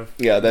 Is what I've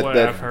Yeah, that- what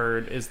that- I've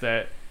heard is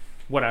that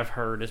what I've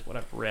heard is what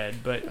I've read.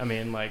 But I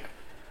mean,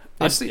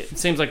 It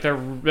seems like they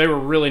were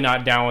really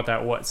not down with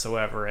that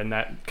whatsoever, and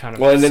that kind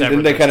of Well, and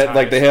then they kind of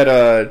like they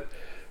had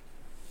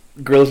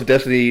Gorillas of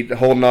Destiny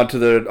holding on to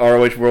the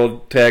ROH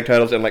World Tag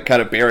titles and like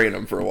kind of burying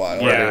them for a while.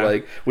 Yeah. Right? They're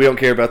like, we don't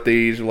care about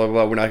these, blah blah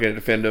blah. We're not going to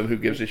defend them. Who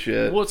gives a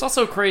shit? Well, it's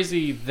also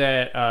crazy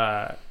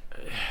that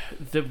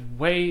the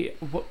way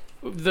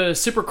the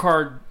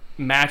Supercard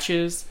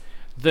matches,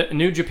 the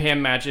New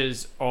Japan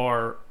matches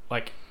are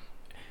like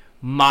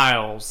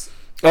miles.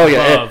 Oh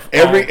yeah, above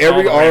every all the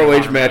Ring of ROH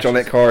Honor match on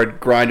matches. that card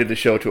grinded the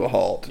show to a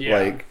halt. Yeah.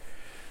 Like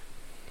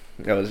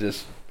that was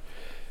just,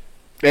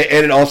 and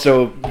it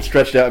also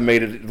stretched out and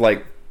made it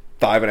like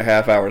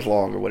 5.5 hours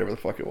long or whatever the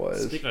fuck it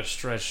was. Speaking of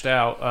stretched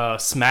out,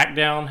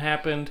 SmackDown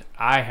happened.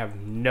 I have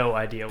no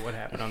idea what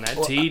happened on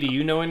that. T, do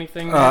you know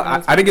anything? I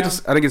didn't get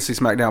to see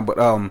SmackDown, but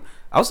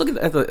I was looking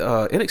at the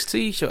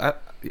NXT show.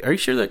 Are you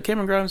sure that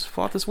Cameron Grimes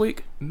fought this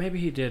week? Maybe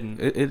he didn't.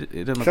 It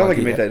didn't look Sounds like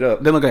he you made that up.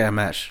 Didn't look like a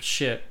match.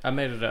 Shit, I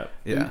made it up.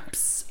 Yeah.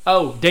 Oops.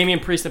 Oh, Damian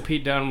Priest and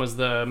Pete Dunne was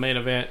the main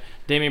event.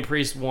 Damian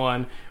Priest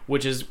won,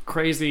 which is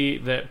crazy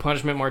that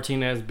Punishment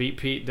Martinez beat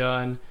Pete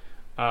Dunne.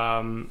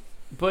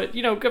 But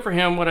you know, good for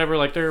him. Whatever.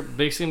 Like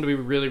they seem to be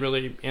really,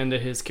 really into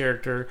his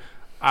character.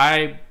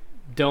 I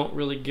don't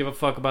really give a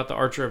fuck about the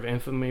Archer of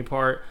Infamy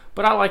part,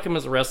 but I like him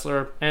as a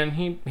wrestler, and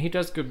he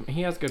does good.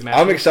 He has good matches.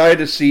 I'm excited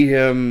to see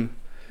him.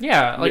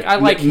 Yeah, like I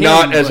like him.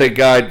 Not as a but-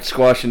 guy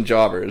squashing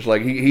jobbers.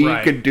 Like he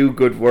Right. could do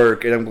good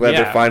work, and I'm glad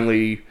Yeah. they're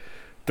finally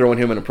throwing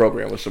him in a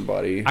program with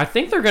somebody. I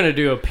think they're gonna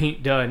do a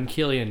Pete Dunne,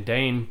 Killian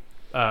Dane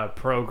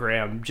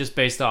program just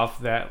based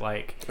off that.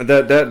 Like,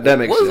 That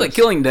makes What sense. is like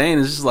Killing Dane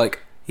is just like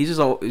he's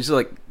just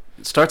like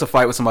starts a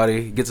fight with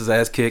somebody, gets his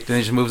ass kicked, and then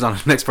he just moves on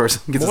to the next person,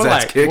 gets more his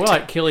ass like kicked. more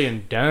like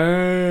Killian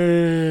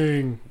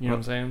Dane. You know what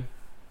I'm saying?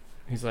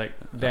 He's like,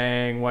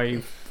 dang, why are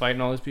you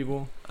fighting all these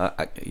people?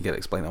 You gotta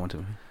explain that one to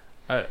me.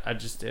 I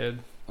just did.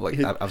 Like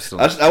I'm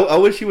still I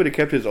wish he would have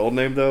kept his old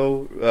name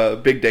though.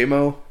 Big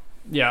Damo.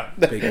 Yeah.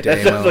 Big That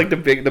Damo. sounds like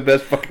the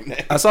best fucking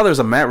name. I saw there was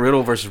a Matt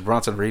Riddle versus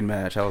Bronson Reed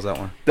match. How was that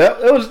one?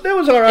 That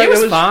was all right. It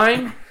was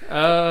fine.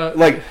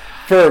 Like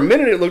for a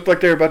minute, it looked like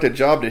they were about to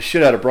job the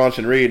shit out of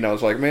Bronson Reed, and I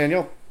was like, man,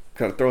 y'all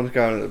kind of throwing this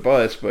guy under the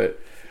bus. But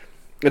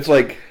it's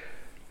like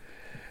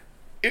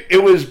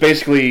it was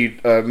basically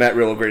Matt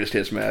Riddle greatest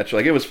hits match.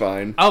 Like it was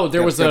fine. Oh,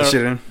 there Yeah, was throw the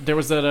shit in.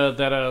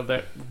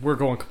 that we're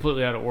going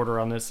completely out of order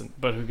on this,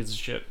 but who gives a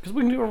shit? Because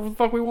we can do whatever the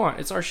fuck we want.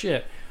 It's our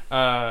shit.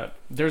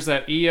 There's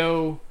that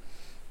EO.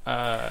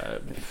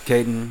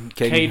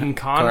 Caden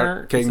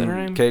Connor, is that her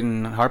name?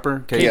 Caden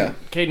Harper. Yeah.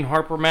 Caden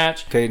Harper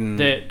match Caden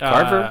that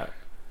Carver.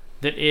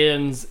 that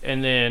ends,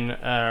 and then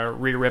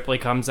Rhea Ripley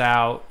comes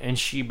out, and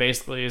she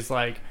basically is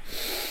like,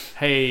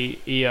 "Hey,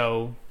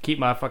 EO, keep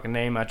my fucking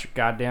name out your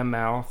goddamn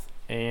mouth,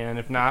 and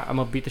if not, I'm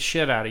gonna beat the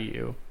shit out of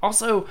you."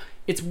 Also,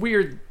 it's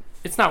weird.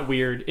 It's not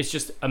weird. It's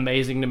just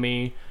amazing to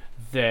me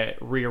that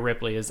Rhea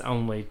Ripley is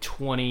only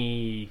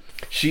 20.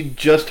 She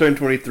just turned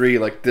 23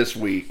 like this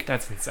week.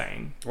 That's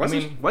insane. Why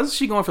isn't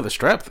she going for the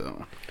strap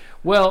though?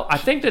 Well, I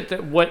think that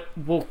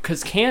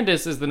because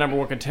Candice is the number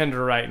one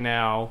contender right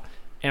now,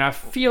 and I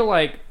feel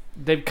like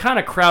they've kind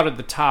of crowded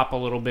the top a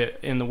little bit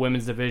in the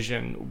women's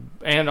division,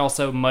 and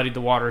also muddied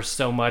the waters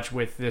so much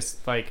with this.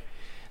 Like,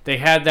 they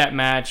had that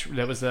match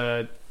that was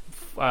a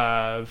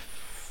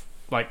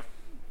like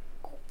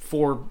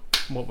four.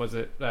 What was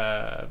it?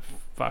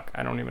 Fuck,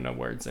 I don't even know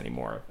words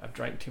anymore. I've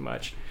drank too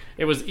much.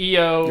 It was You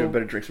EO,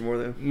 better drink some more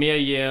then. Mia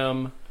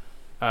Yim,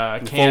 four-way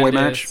Candice,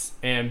 match?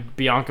 and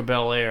Bianca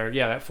Belair.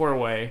 Yeah, that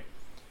 4-way.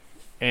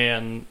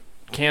 And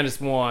Candice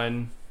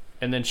won,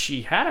 and then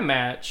she had a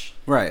match,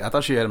 Right. I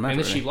thought she had a match. and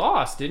then she already.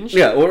 lost, didn't she?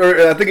 Yeah, or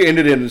I think it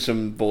ended in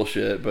some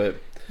bullshit, but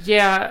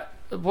Yeah.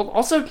 Well,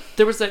 also,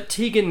 there was that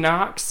Tegan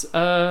Knox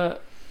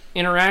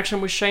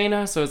interaction with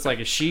Shayna, so it's like,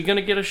 is she going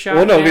to get a shot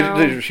well, no,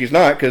 now? she's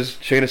not because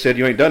Shayna said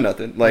you ain't done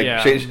nothing. Like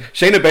Yeah.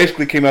 Shayna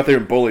basically came out there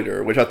and bullied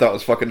her, which I thought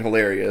was fucking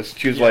hilarious.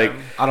 She was Yeah. like,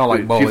 I don't like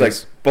she's bullies. like,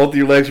 both of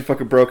your legs are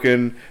fucking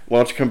broken. Why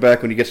don't you come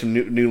back when you get some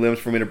new limbs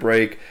for me to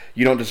break?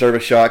 You don't deserve a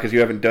shot because you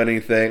haven't done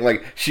anything.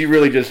 Like she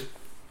really just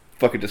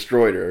fucking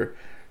destroyed her.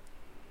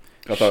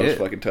 I thought it was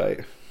Shit. fucking tight.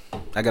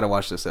 I gotta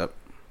watch this up.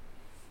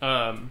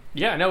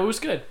 Yeah, no, it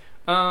was good.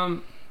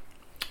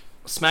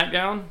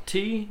 SmackDown,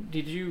 T,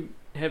 did you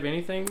have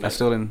anything? I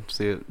still didn't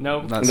see it.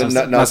 No. Not No, since,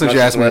 not- not since you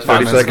not asked me since the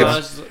 5 last 30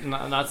 minutes ago.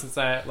 seconds. Not since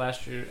I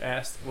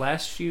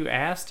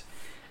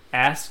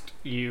asked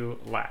you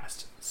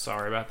last.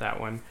 Sorry about that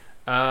one.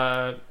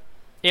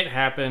 It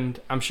happened.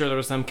 I'm sure there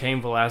was some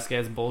Cain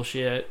Velasquez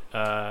bullshit.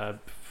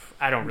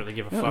 I don't really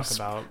give a Yeah, fuck it's-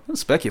 about. Don't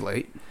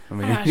speculate. I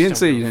mean, I you just didn't don't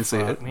see it. give You a didn't see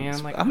fuck, it.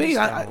 man. Like, I mean,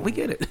 just we don't.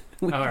 get it.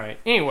 All right.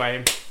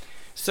 Anyway,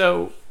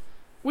 so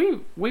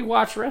we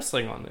watch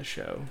wrestling on this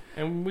show,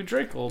 and we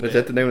drink a little Is bit.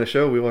 that the name of the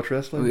show? We watch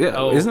wrestling. Yeah,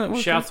 Oh, isn't it?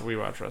 What- shouts that we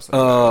watch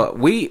wrestling.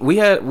 we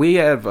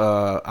have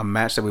a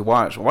match that we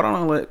watched. Why don't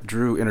I let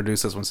Drew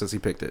introduce this one since he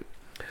picked it?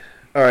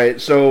 All right,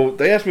 so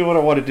they asked me what I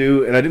want to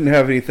do, and I didn't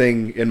have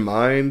anything in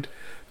mind.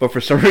 But for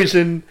some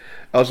reason,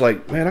 I was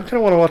like, man, I kind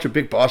of want to watch a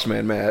Big Boss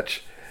Man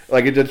match.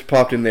 Like, it just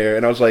popped in there,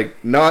 and I was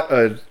like, not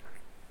a,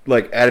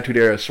 like, Attitude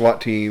Era SWAT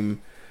Team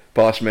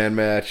Boss Man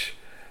match.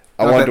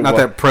 I wanted to not wa-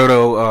 that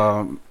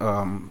proto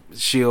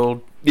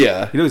Shield.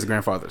 Yeah, You know he's the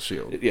grandfather of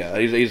Shield. yeah,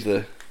 he's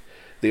the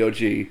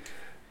OG.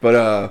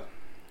 But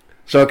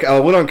so I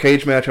went on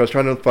Cage Match. I was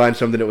trying to find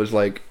something that was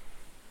like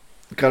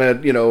kind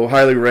of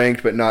highly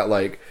ranked, but not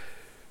like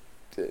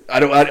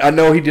I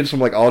know he did some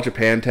like All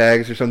Japan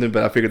tags or something,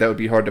 but I figured that would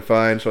be hard to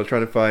find. So I was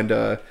trying to find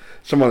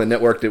some on the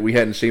network that we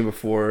hadn't seen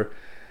before,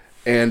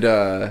 and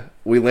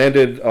we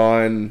landed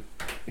on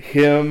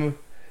him.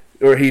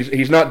 Or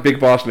he's not Big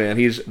Boss Man.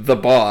 He's the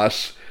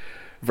Boss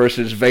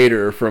versus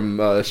Vader from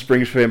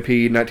Spring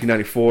Stampede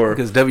 1994.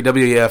 Because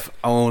WWF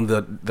owned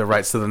the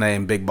rights to the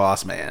name Big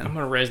Boss I'm Man. going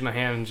to raise my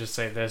hand and just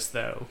say this,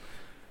 though.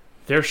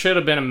 There should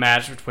have been a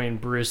match between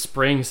Bruce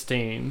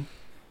Springsteen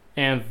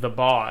and the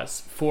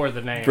Boss for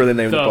the name. For the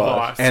name of the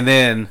Boss. And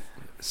then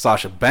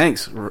Sasha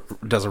Banks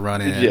does a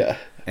run in. Yeah,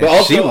 And but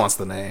also she wants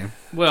the name.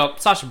 Well,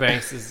 Sasha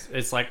Banks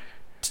is like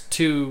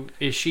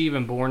is she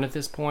even born at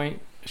this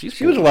point? she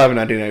was alive in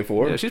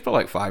 1994. Yeah, she's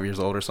probably like 5 years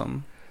old or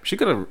something. She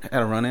could have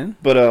had a run in.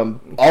 But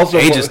also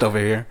Ageist over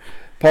here.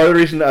 part of the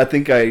reason I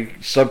think I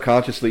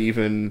subconsciously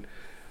even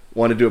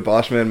wanted to do a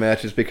Boss Man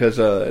match is because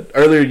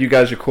earlier you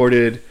guys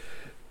recorded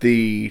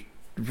the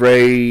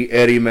Ray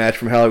Eddie match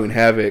from Halloween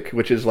Havoc,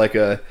 which is like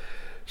a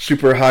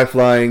super high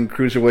flying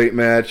cruiserweight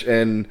match,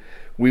 and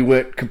we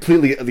went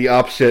completely the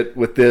opposite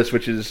with this,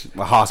 which is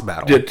A Haas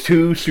battle. did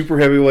two super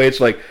heavyweights.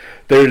 Like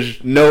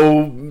there's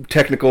no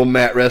technical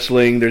mat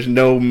wrestling, there's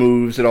no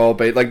moves at all.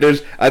 But like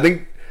I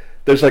think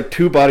there's like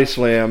 2 body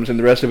slams, and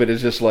the rest of it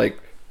is just like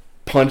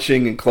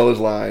punching and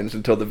clotheslines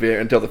until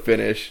the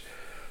finish.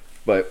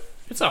 But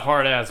It's a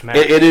hard ass match.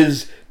 it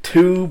is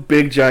 2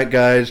 big giant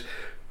guys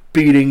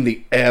beating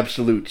the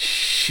absolute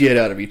shit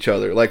out of each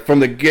other. Like from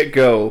the get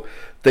go,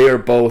 they are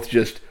both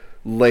just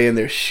laying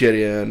their shit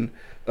in.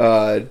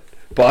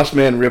 Boss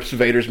Man rips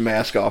Vader's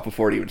mask off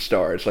before it even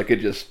starts. Like it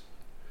just.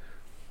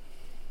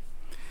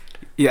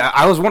 Yeah,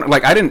 I was wondering,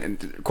 like, I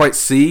didn't quite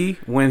see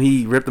when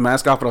he ripped the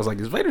mask off, but I was like,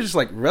 is Vader just,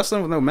 like,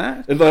 wrestling with no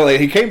mask? It's like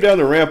he came down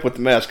the ramp with the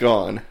mask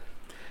on.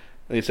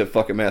 And he said,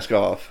 fuck it, mask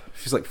off.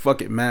 She's like,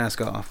 fuck it,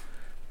 mask off.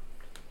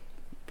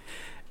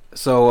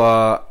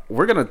 So,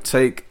 we're going to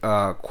take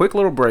a quick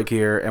little break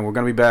here, and we're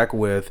going to be back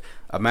with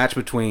a match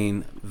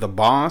between the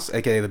Boss,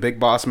 a.k.a. the Big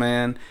Boss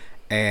Man,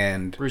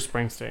 and Bruce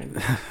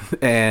Springsteen.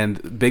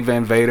 and Big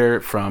Van Vader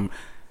from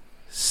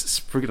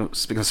speaking of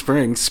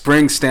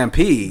Spring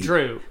Stampede,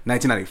 Drew,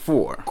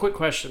 1994. quick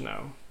question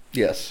though.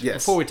 Yes.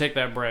 Yes. Before we take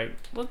that break,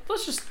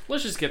 let's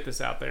just get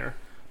this out there.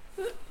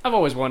 I've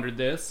always wondered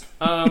this.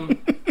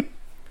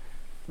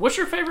 What's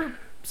your favorite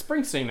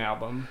Springsteen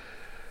album?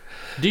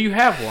 Do you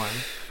have one?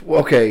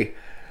 Okay.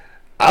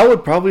 I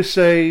would probably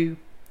say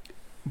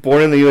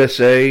Born in the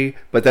USA,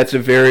 but that's a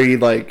very,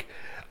 like...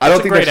 I don't It's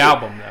a think great that's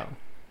album though.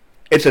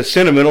 It's a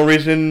sentimental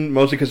reason,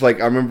 mostly because, like,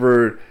 I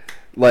remember,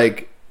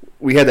 like,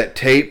 we had that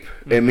tape,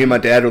 and me and my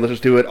dad would listen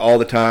to it all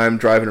the time,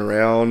 driving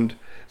around.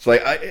 It's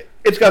like,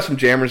 it's got some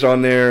jammers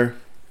on there,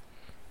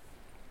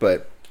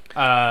 but...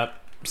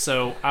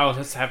 So I'll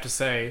just have to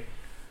say,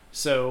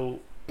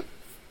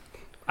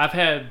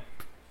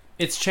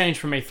 it's changed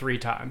for me 3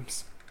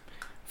 times.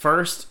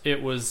 First,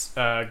 it was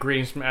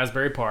Greetings from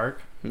Asbury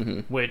Park,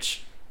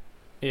 which,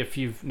 if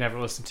you've never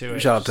listened to it,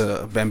 Shout out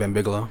to Bam Bam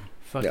Bigelow.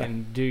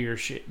 fucking do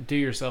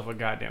yourself a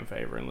goddamn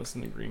favor and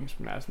listen to Greetings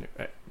from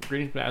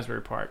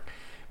Asbury Park.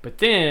 But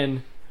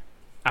then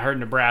I heard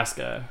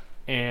Nebraska,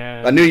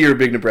 and I knew you were a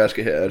big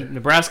Nebraska head.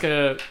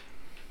 Nebraska,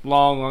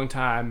 long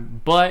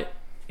time, but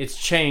it's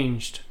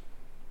changed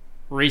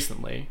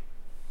recently.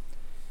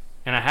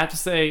 And I have to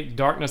say,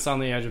 Darkness on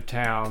the Edge of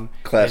Town,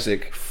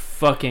 Classic. is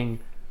fucking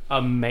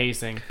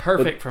amazing,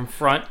 perfect from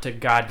front to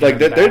goddamn Like,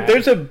 back.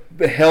 there's a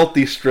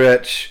healthy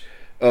stretch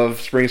of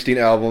Springsteen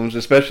albums,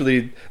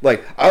 especially,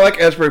 like, I like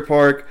Asbury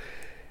Park.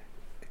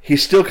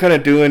 He's still kind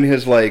of doing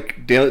his,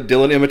 like,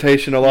 Dylan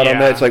imitation a lot on Yeah.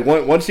 that. It's like,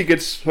 once he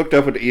gets hooked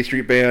up with the E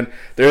Street Band,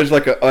 there's,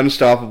 like, an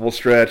unstoppable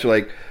stretch.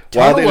 Like,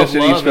 Tunnel the of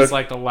Love is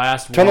like the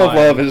last Tunnel one.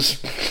 of Love is...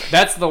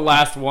 That's the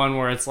last one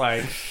where it's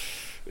like,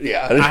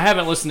 Yeah. I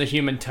haven't listened to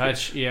Human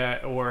Touch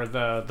yet, or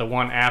the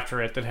one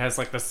after it that has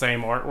like the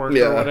same artwork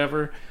Yeah. or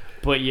whatever.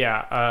 But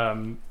yeah,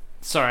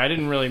 sorry, I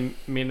didn't really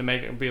mean to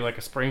make it be like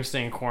a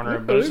Springsteen corner,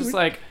 but it's just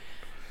like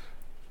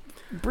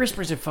Bruce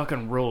Springsteen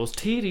fucking rules.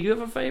 T, do you have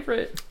a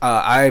favorite?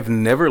 I've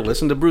never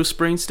listened to Bruce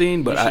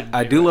Springsteen, but You should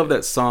I do do that. love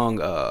that song,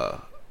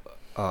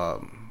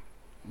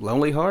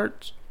 Lonely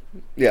Hearts.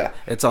 Yeah.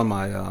 It's on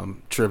my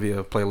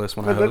trivia playlist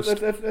when I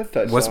host. That's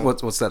that What's song.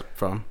 what's that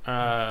from?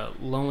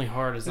 Lonely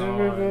Heart is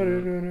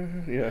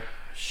on. Yeah.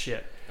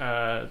 Shit.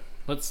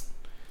 Let's.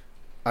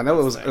 I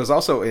know it was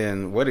also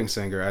in Wedding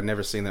Singer. I'd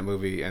never seen that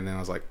movie, and then I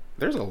was like,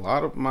 "There's a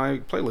lot of my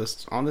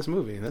playlists on this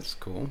movie. That's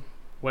cool."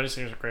 Wedding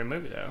Singer's a great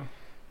movie though.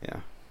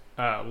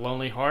 Yeah.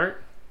 Lonely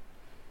Heart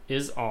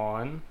is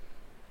on.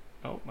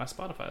 Oh, my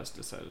Spotify has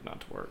decided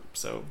not to work,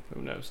 so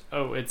who knows?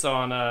 Oh, it's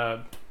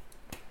on.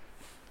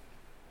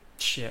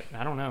 Shit,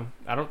 I don't know.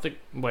 I don't think.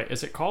 Wait,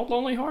 is it called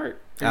Lonely Heart?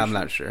 I'm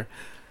not sure.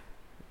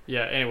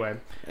 Yeah. Anyway,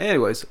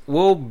 Anyways,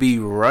 we'll be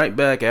right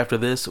back after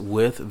this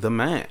with the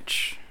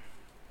match.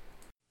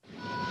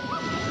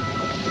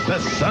 the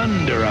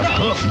thunder of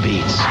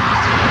hoofbeats,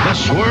 the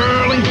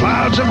swirling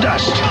clouds of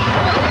dust,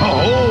 a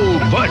whole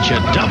bunch of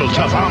double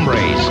tough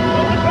hombres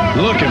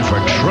looking for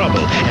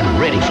trouble and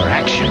ready for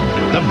action.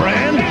 The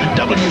brand,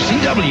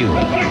 WCW.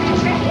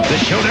 The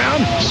showdown,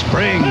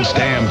 Spring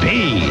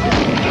Stampede.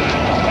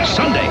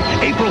 Sunday,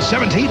 April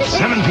 17th,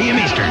 7 p.m.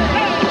 Eastern.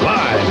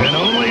 Live and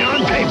only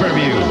on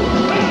pay-per-view.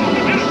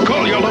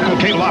 Call your local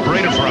cable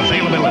operator for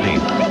availability.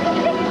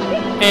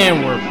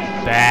 And we're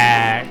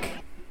back.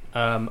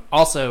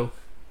 Also,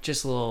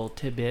 just a little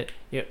tidbit.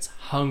 It's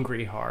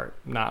Hungry Heart,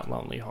 not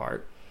Lonely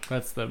Heart.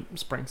 That's the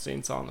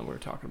Springsteen song that we were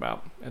talking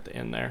about at the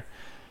end there.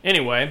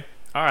 Anyway,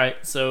 all right.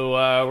 So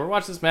we're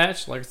watching this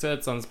match. Like I said,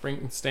 it's on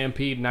Spring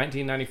Stampede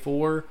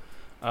 1994.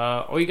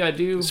 All you gotta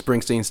do...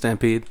 Springsteen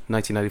Stampede,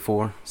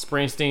 1994.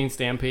 Springsteen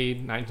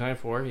Stampede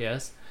 1994.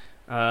 Yes.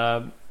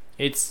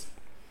 It's...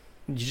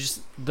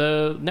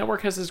 the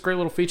network has this great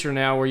little feature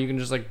now where you can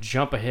just like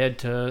jump ahead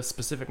to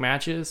specific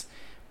matches,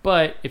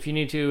 but if you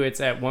need to, it's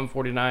at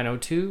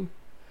 149.02,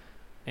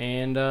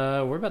 and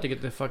we're about to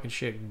get the fucking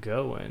shit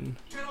going.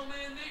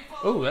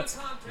 Oh, that's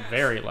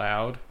very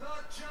loud.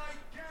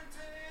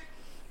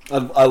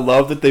 I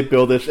love that they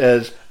build this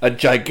as a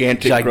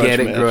gigantic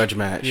grudge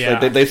match. Yeah.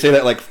 Like, they say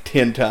that like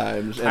 10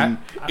 times, and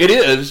it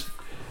is.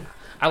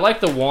 I like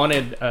the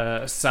wanted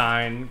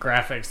sign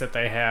graphics that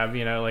they have.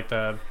 You know, like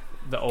the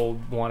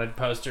old wanted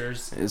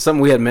posters. Something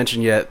we hadn't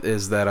mentioned yet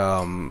is that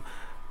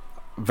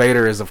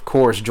Vader is, of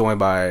course, joined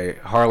by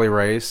Harley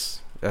Race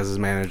as his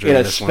manager. In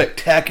a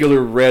spectacular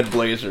red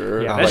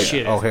blazer. Yeah, that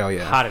shit is hell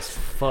yeah. hot as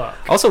fuck.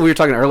 Also, we were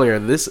talking earlier,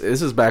 this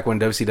is back when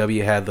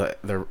WCW had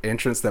the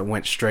entrance that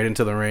went straight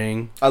into the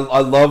ring. I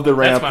love the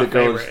ramp That's my that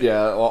goes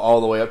favorite. all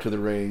the way up to the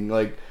ring.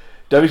 Like,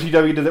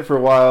 WCW did that for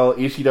a while.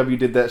 ECW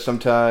did that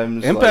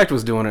sometimes. Impact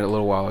was doing it a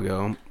little while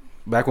ago.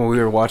 Back when we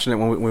were watching it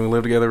when we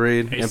lived together,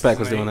 Reed, Aces Impact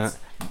was and doing Eights.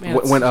 that.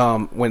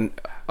 Man, When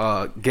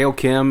Gail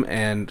Kim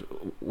and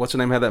what's her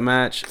name had that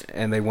match,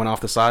 and they went off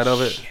the side of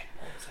it. Shit,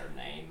 what's her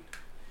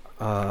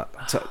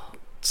name?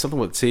 Something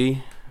with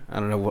T. I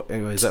don't know what.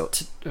 Anyways,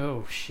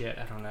 Oh shit,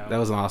 I don't know. that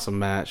was an awesome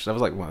match. That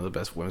was like one of the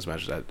best women's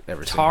matches I'd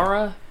ever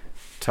Tara?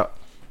 seen.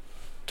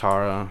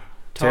 Tara.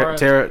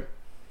 Tara.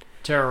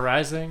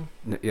 Terrorizing?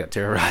 Yeah,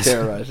 terrorizing.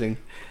 terrorizing.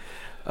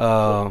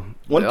 One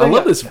thing I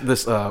love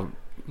I-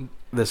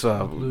 this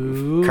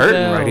Blue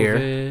curtain right here.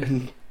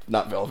 velvet.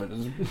 Not velvet.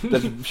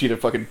 That's a sheet of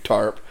fucking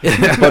tarp.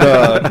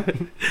 But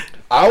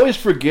I always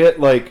forget,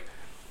 like,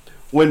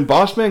 when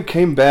Boss Man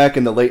came back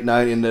in the late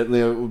night in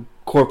the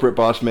corporate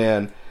Boss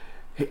Man,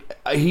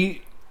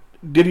 he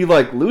did he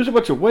like lose a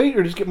bunch of weight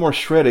or just get more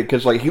shredded?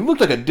 Because like he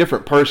looked like a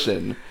different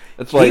person.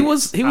 It's like he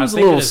was I a was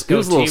little thinking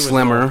his goatee was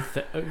slimmer.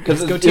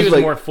 His it's goatee was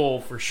like- more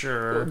full for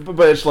sure.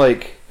 But it's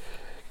like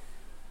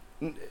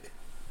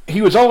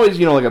he was always,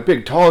 like a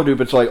big tall dude,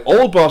 but it's like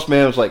old Boss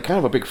Man was like kind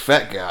of a big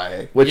fat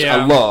guy, which Yeah.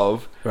 I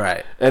love.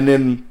 Right. And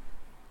then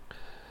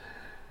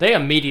They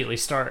immediately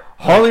start.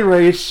 Harley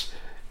Race.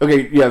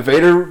 Okay, yeah,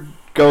 Vader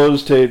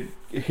goes to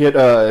hit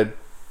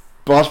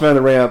Boss Man on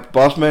the ramp.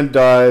 Boss Man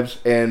dives,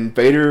 and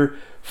Vader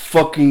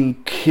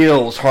fucking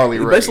kills Harley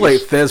Race. Basically,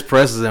 Fez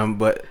presses him,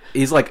 but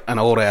he's like an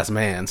old ass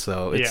man,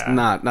 so it's Yeah.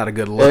 not a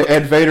good look.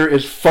 And Vader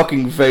is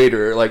fucking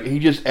Vader. Like, he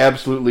just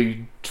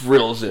absolutely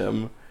drills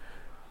him.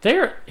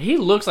 He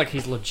looks like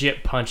he's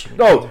legit punching.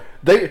 No,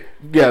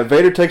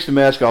 Vader takes the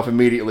mask off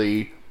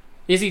immediately.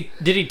 Did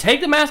he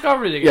take the mask off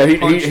or did he Yeah, get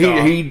punched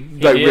off? he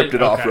like did? ripped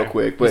it off Okay. real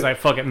quick. He's But like,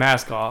 fuck it,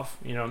 mask off.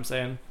 You know what I'm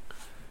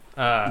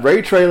saying?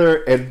 Ray Trailer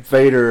and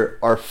Vader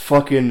are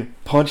fucking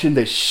punching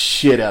the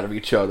shit out of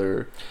each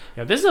other.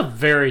 Yeah, this is a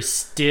very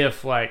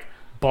stiff, like,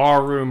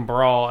 barroom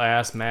brawl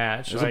ass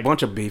match. There's a Like,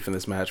 bunch of beef in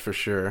this match for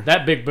sure.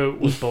 that big boot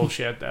was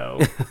bullshit,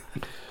 though.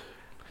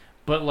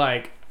 But,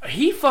 like,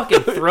 he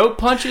fucking throat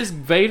punches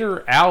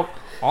Vader out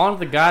on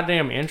the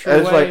goddamn And entryway.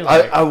 it's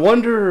like, I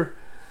wonder.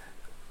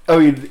 I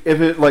mean,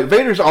 if it like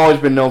Vader's always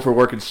been known for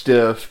working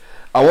stiff.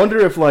 I wonder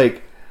if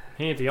like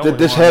he ain't the only that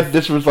this one.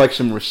 this was like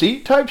some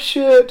receipt type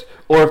shit,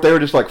 or if they were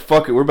just like,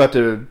 fuck it, we're about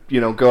to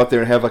go out there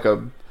and have like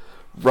a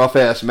rough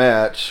ass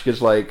match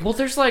because like. Well,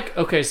 there's like,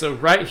 okay, so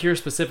right here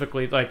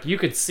specifically, like, you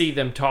could see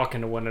them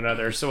talking to one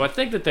another. So I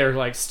think that they're,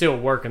 like, still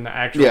working the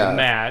actual Yeah.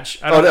 match.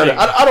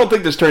 I don't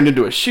think this turned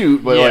into a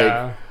shoot, but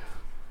like,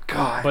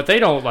 God. But they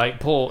don't,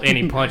 like, pull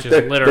any punches,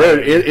 It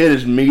literally.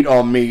 is meat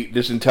on meat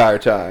this entire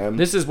time.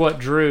 This is what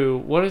drew,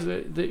 what is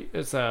it?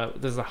 There's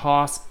a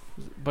Haas,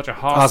 bunch of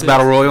House Hosses.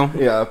 Battle Royal.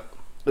 Yeah,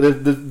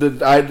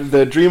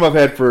 the dream I've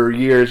had for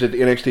years at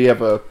NXT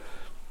have a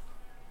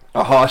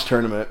Haas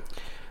tournament.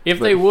 If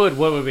they would,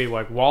 what would it be?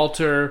 Like,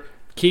 Walter,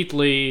 Keith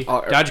Lee,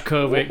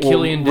 Dijakovic,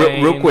 Killian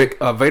Dane. Real quick,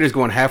 Vader's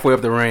going halfway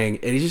up the ring,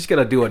 and he's just got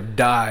to do a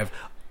dive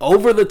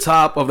over the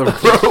top of the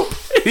rope.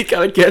 He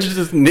kind of catches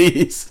his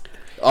knees.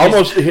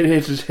 Almost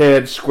hits his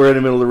head square in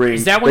the middle of the ring.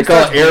 Is that when they he call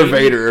it starts Air bleeding?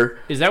 Vader.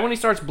 Is that when he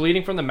starts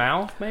bleeding from the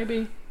mouth,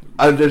 maybe?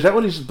 Is that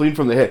when he's bleeding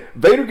from the head?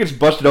 Vader gets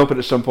busted open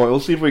at some point. We'll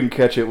see if we can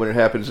catch it when it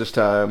happens this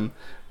time.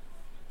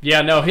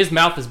 Yeah, no, his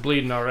mouth is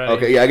bleeding already.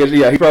 Okay, yeah, I guess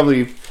he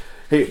probably.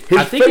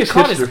 I think he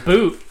caught his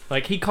boot.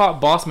 Like he caught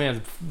Boss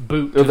Man's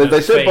boot. To They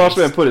the said face. Boss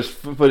Man put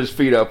his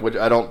feet up, which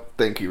I don't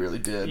think he really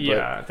did.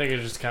 Yeah, I think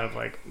it's just kind of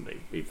like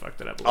he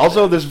fucked it up. A But little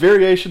also, bit. this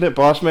variation that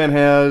Boss Man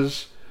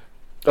has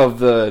of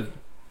the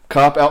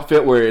cop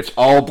outfit, where it's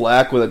all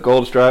black with a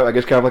gold stripe. I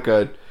guess kind of like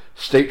a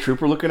state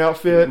trooper looking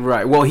outfit.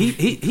 Right. Well,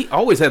 he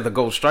always had the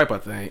gold stripe, I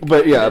think.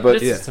 But yeah, but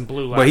This yeah. is some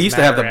blue. But he used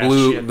to have the Lives Matter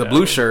blue ass shit, blue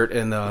though. shirt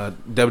in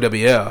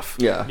WWF.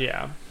 yeah.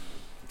 Yeah.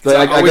 But So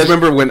I I always guess-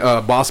 remember when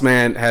Boss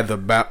Man had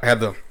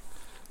the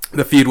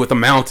feud with the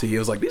Mountie. It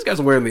was like these guys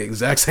are wearing the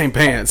exact same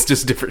pants,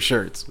 just different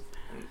shirts.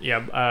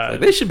 Yeah. Like,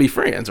 they should be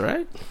friends,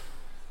 right?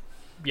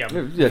 Yeah,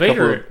 Yeah, a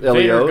Vader couple of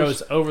LEOs.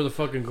 goes over the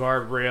fucking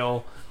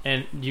guardrail,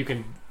 and you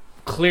can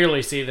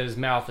clearly see that his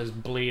mouth is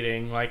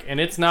bleeding. Like, and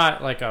it's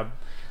not like a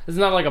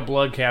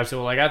blood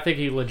capsule. Like, I think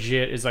he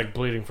legit is like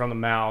bleeding from the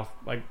mouth,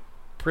 like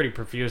pretty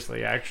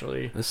profusely,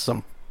 actually. This is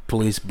some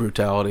police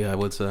brutality, I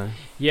would say.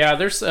 Yeah,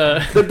 there's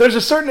There's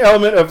a certain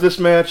element of this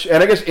match,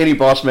 and I guess any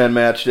Boss Man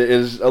match that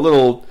is a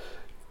little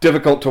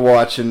difficult to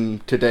watch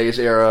in today's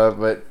era.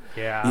 But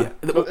yeah.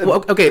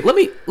 Well, okay, let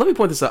me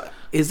point this out.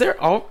 Is there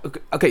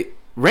okay?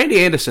 Randy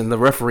Anderson, the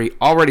referee,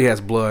 already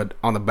has blood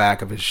on the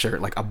back of his shirt,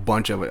 like a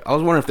bunch of it. I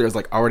was wondering if there's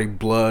like already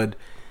blood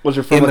was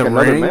there from in like the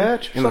another ring,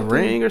 match? or in the something?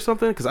 ring or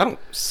something, because I don't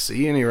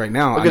see any right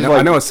now. Because, I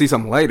like- know I see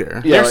some later.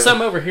 Yeah, There's like-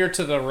 some over here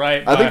to the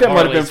right. I think by that might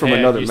have been Harley's from head.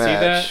 another You match.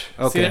 See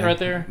that? Okay. See that right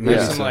there? Maybe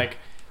There's so.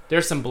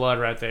 there's some blood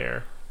right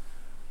there.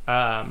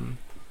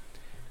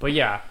 But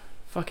yeah,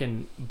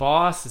 fucking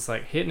Boss is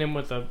like hitting him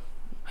with a.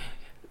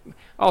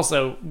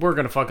 Also, we're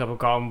gonna fuck up and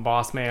call him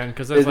Boss Man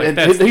because that's like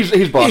that's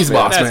He's Boss He's Man.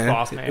 Boss That's Man.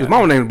 Boss Man. His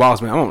mama named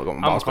Boss Man. I'm gonna go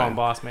I'm Boss calling Man.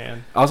 Boss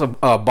Man. Also,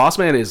 Boss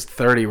Man is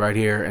 30 right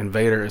here, and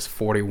Vader is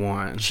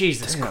 41.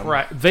 Jesus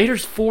Christ,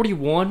 Vader's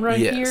 41 right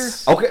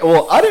Yes. Okay,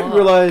 well, I didn't Fuck.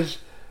 realize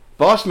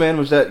Boss Man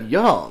was that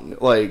young.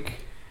 Like, here.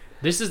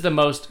 This is the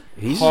most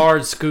He's-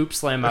 hard scoop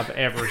slam I've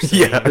ever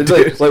seen. Yeah.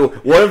 it's like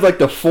one of like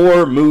the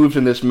 4 moves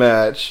in this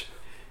match,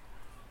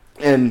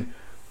 and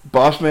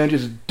Boss Man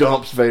just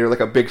dumps Vader like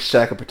a big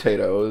sack of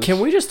potatoes. Can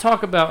we just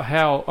talk about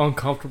how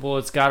uncomfortable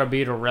it's got to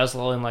be to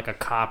wrestle in like a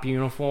cop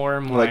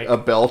uniform, like a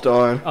belt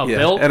on? a Yeah,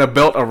 belt? and a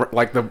belt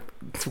like the what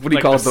do you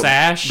Like call the it?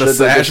 sash? The the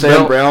sash Sam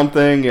belt. Brown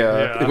thing,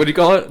 yeah. Yeah. What do you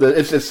call it?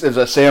 It's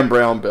a Sam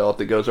Brown belt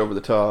that goes over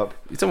the top.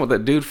 You talking about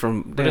that dude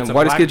from But damn, it's a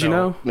Whitest black Kid You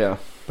belt. Know? Yeah,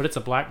 But it's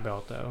a black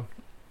belt though.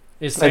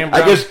 Is I, Sam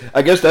Brown?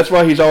 I guess that's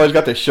why he's always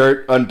got the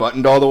shirt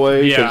unbuttoned all the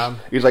way. 'cause Yeah.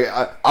 he's like,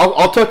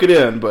 I'll tuck it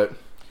in, but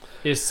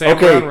Is Sam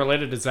Okay. Brown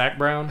related to Zach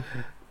Brown?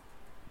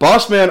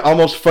 Boss Man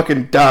almost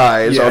fucking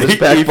dies Yeah, on his he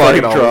back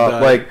body fucking almost drop.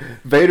 died. Like,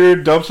 Vader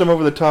dumps him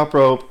over the top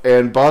rope,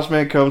 and Boss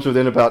Man comes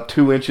within about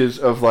 2 inches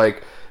of,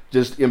 like,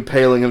 just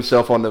impaling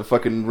himself on the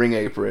fucking ring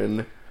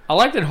apron. I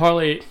like that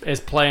Harley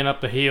is playing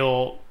up the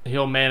heel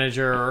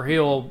manager or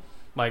heel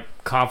like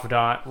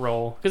confidant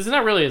role because he's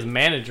not really his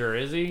manager,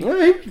 is he?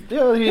 Yeah,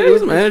 Yeah,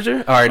 he's a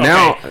manager. All right,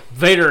 now Okay,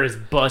 Vader is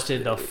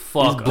busted the he's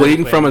fuck.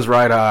 bleeding open. from his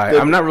right eye. The-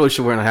 I'm not really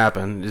sure when it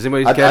happened. Does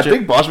anybody I catch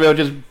think it? Boss Man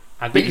just...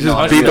 I think he he just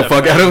busted beat the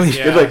fuck out of him?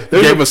 Yeah. It's like, Gave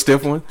there's him a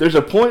stiff one. There's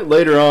a point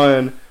later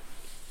on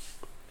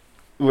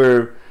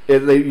where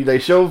they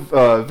show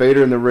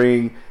Vader in the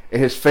ring,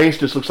 and his face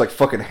just looks like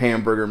fucking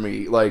hamburger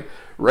meat. Like,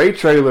 Ray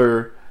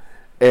Traylor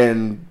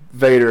and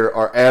Vader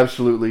are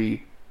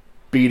absolutely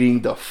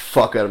beating the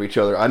fuck out of each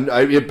other.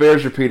 It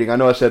bears repeating. I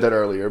know I said that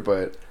earlier,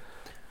 but...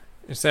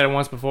 You said it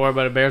once before,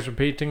 but it bears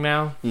repeating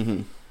now.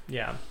 Mhm.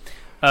 Yeah.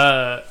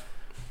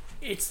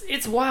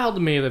 It's wild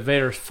to me that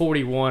Vader's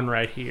 41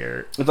 right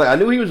here. It's like, I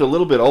knew he was a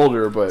little bit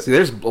older, but... See,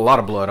 there's a lot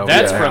of blood over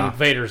That's there. from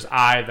Vader's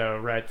eye, though,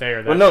 right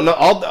there. Well,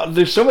 no,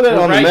 there's some of that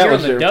Well, on right the mat here on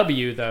was the there.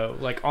 W, though,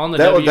 like on the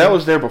That W.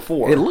 was there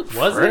before. It looked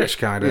Was it? fresh,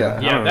 kind of.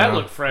 Yeah. Yeah, that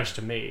looked fresh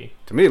to me.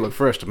 To me, it looked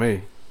fresh to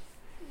me.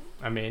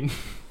 I mean,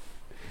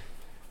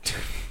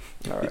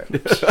 All right.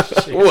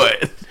 shit.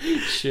 What?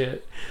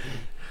 Shit.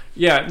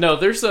 Yeah, no,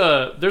 there's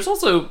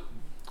also.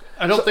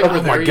 I don't think we're Oh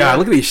there my god! yet,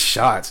 Look at these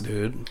shots,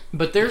 dude.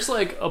 but there's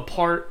like a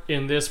part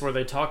in this where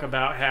they talk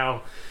about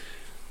how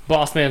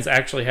Boss Man's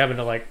actually having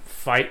to like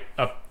fight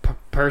a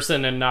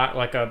person and not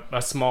like a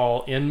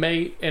small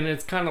inmate, and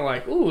it's kind of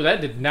like, ooh, that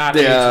did not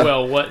Yeah. age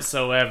well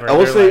whatsoever. I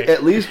will They're say, like,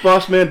 at least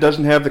Boss Man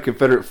doesn't have the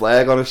Confederate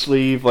flag on his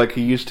sleeve like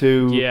he used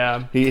to.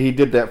 yeah. He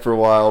did that for a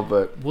while,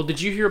 but Well,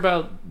 did you hear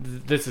about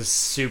this? Is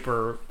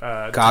super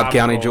Cobb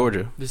County, topical.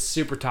 Georgia. This is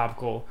super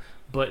topical,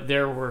 but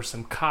there were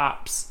some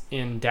cops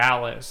in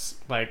Dallas,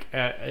 like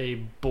at a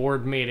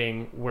board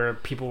meeting where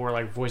people were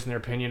like voicing their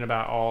opinion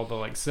about all the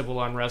like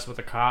civil unrest with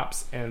the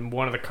cops, and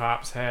one of the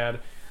cops had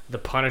the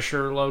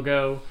Punisher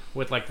logo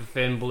with like the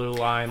thin blue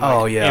line. Like,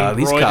 Oh, yeah,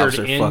 these cops embroidered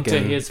are into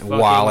fucking his fucking,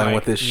 wildin' like,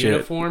 with this shit.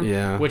 uniform,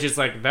 Yeah. which is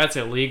like that's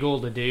illegal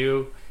to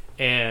do,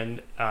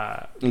 and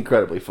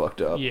incredibly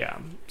fucked up. yeah,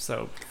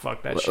 so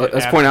fuck that shit.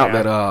 Let's point out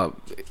that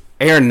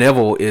Aaron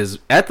Neville is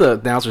at the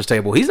announcer's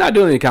table. He's not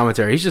doing any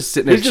commentary. He's just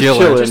sitting there He's just chilling.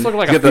 chilling. just looking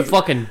like Get a the-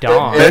 fucking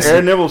dog.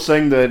 Aaron Neville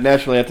sang the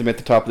national anthem at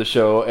the top of the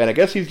show, and I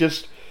guess he's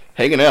just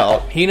hanging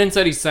out. Heenan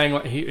said he sang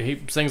like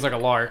he sings like a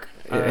lark.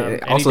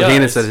 And Also, he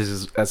Heenan does.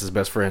 says that's his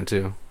best friend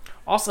too.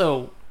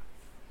 Also,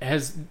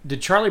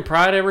 Did Charlie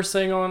Pride ever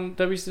sing on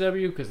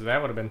WCW? Because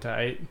that would have been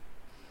tight.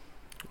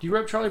 Do you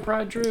rep Charlie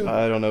Pride, Drew?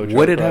 I don't know.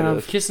 Would it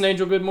have? Kiss an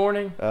Angel, Good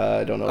Morning.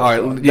 I don't know. All right,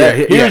 Song. yeah,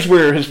 Here's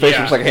where his face Yeah.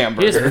 looks like a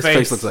hamburger. His His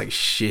face looks like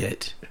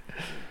shit.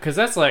 Because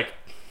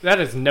that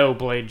is no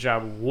blade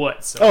job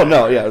whatsoever. Oh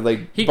no, yeah,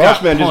 like He Boss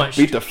got Man just punched.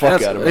 beat the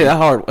fuck out of him.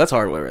 Yeah, that's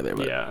hardware right there.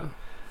 But. Yeah.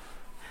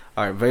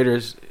 All right,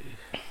 Vader's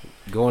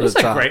going This to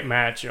is the a top. great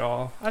match,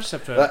 y'all. I just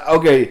have to.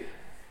 Okay,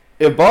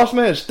 if Boss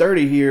Man is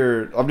 30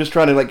 here, I'm just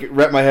trying to like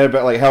wrap my head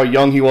about like how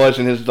young he was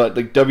in his like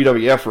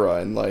WWF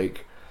run.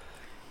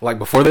 Like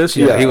before this,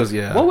 yeah, Yeah. he was.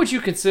 Yeah. What would you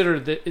consider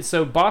that?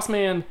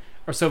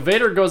 So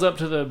Vader goes up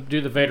to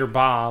do the Vader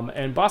bomb,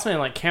 and Boss Man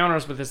like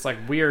counters with this like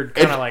weird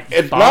kind of like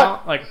it's bomb,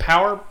 not- like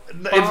power.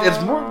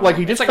 It's more like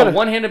he It's just like kinda, a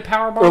one-handed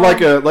power bomb, or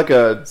like a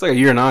It's like a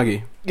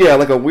Uranagi. yeah,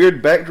 like a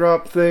weird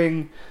backdrop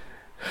thing.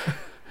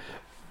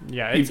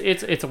 yeah.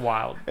 It's a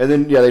wild. And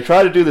then yeah, they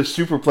try to do the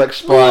superplex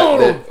spot.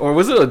 That, Or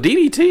was it a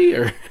DDT?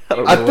 Or I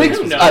don't know I what think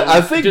it was.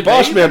 I think Did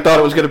Boss they- Man thought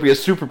it was going to be a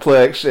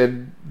superplex,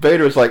 and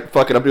Vader was like,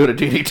 "Fuck it, I'm doing a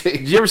Did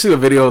DDT." you ever see the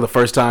video of the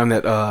first time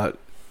that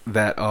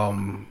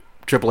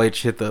Triple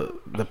H hit the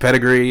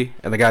pedigree,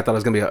 and the guy thought it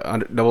was gonna be a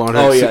double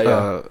underhook Oh,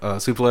 yeah,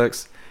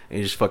 suplex, and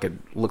he just fucking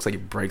looks like he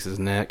breaks his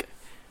neck.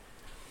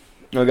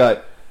 I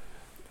got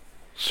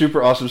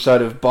super awesome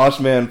side of Boss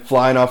Man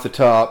flying off the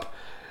top,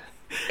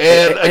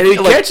 and he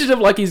like, catches him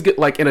like he's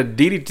like in a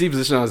DDT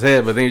position on his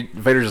head, but then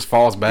Vader just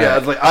falls back. yeah,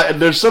 it's like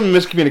there's some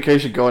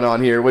miscommunication going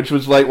on here, which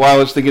was like why I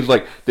was thinking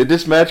like, did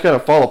this match kind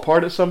of fall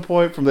apart at some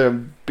point from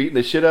them beating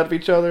the shit out of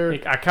each other?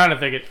 I kind of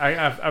think it.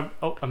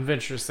 I'm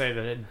venture to say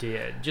that it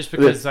did, just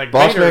because like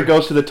Boss Vader, Man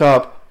goes to the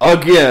top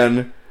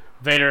again,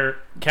 Vader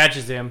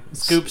catches him,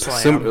 scoop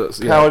slam,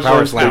 power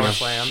power slams slam. the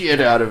slam.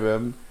 shit out of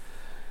him.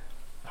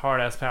 hard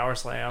ass power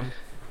slam.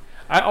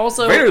 I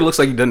also Vader looks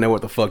like he doesn't know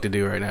what the fuck to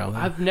do right now.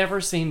 I've never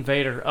seen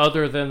Vader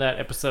other than that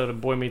episode of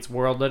Boy Meets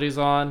World that he's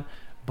on,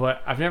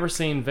 but I've never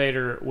seen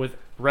Vader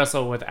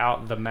wrestle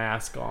without the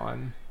mask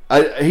on.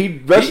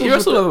 He wrestles He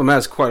wrestled with a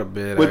mask quite a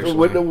bit,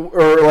 actually.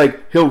 or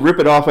like he'll rip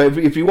it off.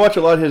 If you watch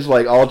a lot of his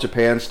like All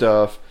Japan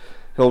stuff,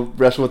 he'll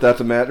wrestle without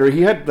the mask. Or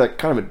he had like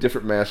kind of a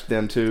different mask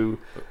then too,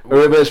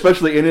 but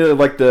especially any of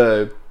like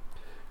the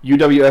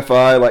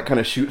UWFI like kind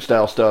of shoot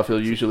style stuff,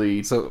 he'll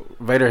usually So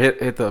Vader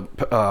hit the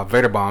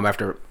Vader bomb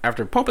after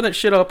pumping that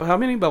shit up. How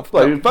many? About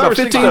like, 5 or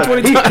 6 15,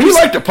 20 times. times. He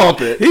liked to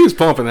pump it. He was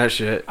pumping that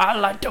shit. I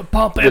like to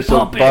pump it, And so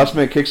pump it.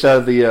 Bossman kicks out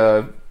of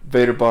the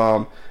Vader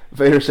bomb.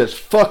 Vader says,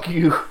 "Fuck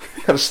you!"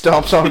 Kind of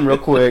stomps on him real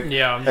quick.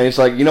 Yeah. and he's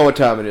like, "You know what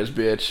time it is,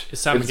 bitch?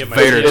 It's time to get my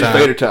Vader shit. It's time.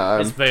 Vader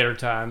time." It's Vader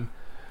time.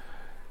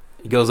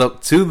 He goes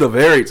up to the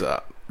very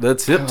top, the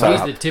tip He's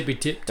top. the tippy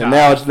tip top.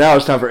 And now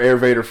it's time for Air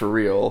Vader for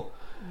real.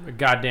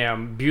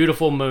 Goddamn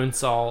beautiful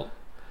moonsault.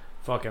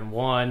 Fucking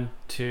 1,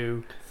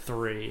 2,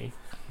 3.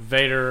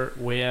 Vader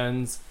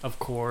wins, of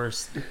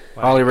course. Like,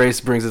 Harley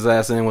Race brings his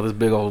ass in with his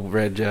big old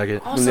red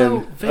jacket. also,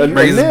 and Vader,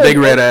 Brings his then- big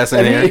red ass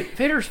in and here.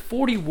 Vader's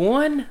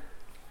 41.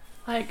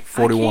 Like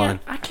 41.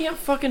 I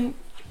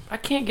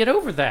can't get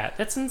over that.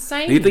 That's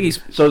insane. Do you think he's?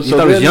 So you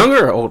thought he was then-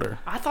 younger or older?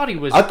 I thought he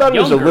was. I thought he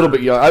was a younger. little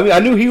bit young. I mean, I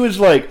knew he was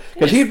like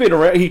because Yes. he'd been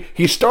around.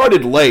 He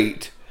started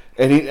late,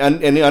 and I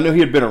knew he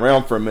had been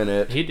around for a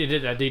minute. He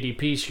did that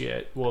DDP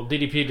shit. Well,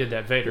 DDP did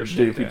that Vader Did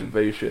shit. he then.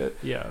 Vader shit?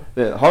 Yeah,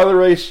 Then Harley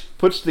Race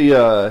puts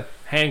the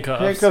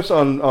handcuffs. handcuffs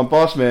on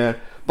Boss Man.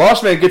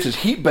 Boss Man gets his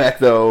heat back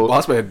though.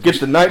 Boss Man gets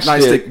the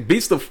nightstick,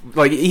 beats the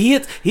like he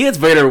hits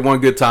Vader one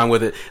good time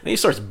with it, and he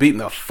starts beating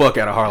the fuck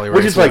out of Harley Race.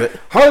 which is with like it.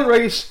 Harley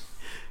Race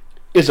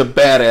is a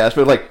badass,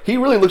 but like he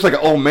really looks like an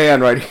old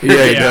man right here.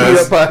 Yeah, he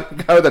does. By a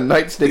guy with a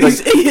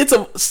nightstick. He hits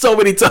him so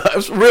many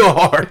times, real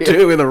hard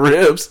too, in the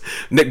ribs.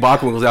 Nick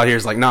Bockwinkel's out here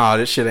is like, nah,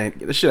 this shit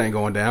ain't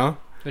going down.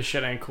 This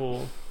shit ain't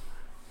cool.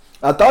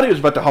 I thought he was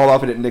about to haul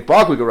off and hit Nick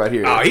Bockwinkel right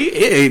here. Oh, he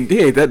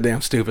ain't that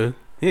damn stupid.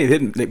 He ain't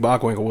hitting Nick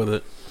Bockwinkel with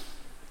it.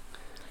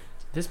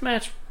 This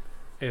match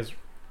is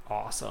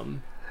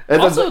awesome.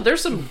 And Also,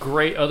 there's some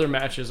great other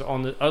matches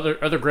on the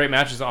other great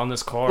matches on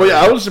this card. well, yeah,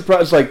 I was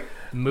surprised. Like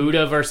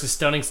Muda versus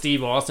Stunning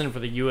Steve Austin for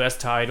the U.S.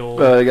 title.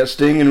 you got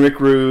Sting and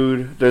Rick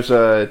Rude. There's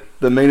the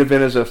main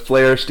event is a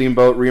Flair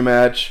Steamboat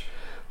rematch,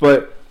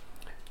 but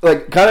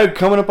like kind of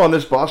coming up on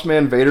this Boss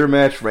Man Vader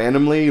match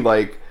randomly.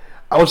 Like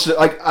I was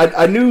like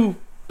I knew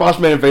Boss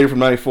Man and Vader from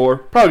 '94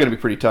 probably gonna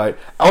be pretty tight.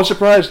 I was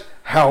surprised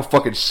how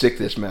fucking sick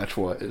this match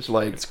was.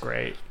 Like It's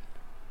great.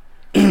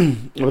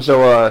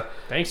 so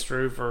Thanks,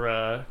 Drew,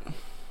 for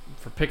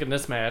picking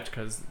this match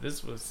because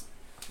this was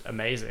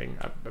amazing.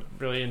 I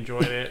really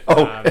enjoyed it.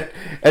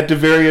 at the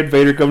very end,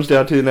 Vader comes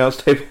down to the announce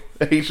table.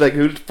 And he's like,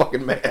 "Who's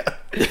fucking mad?"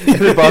 And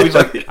then Bobby's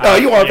like, "Oh,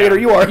 you are Yeah. Vader.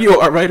 You are." You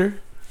are Vader.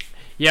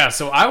 Yeah,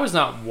 so I was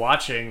not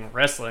watching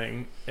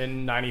wrestling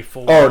in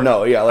 '94. Oh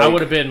no, yeah. Like, I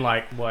would have been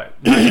like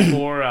what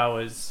 '94. I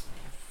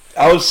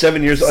was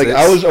 7 years. Like 6,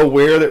 I was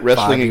aware that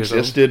wrestling 5 years old.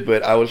 existed,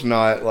 but I was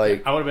not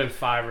like. I would have been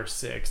 5 or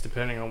 6,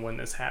 depending on when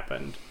this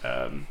happened.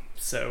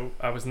 So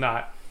I was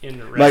not in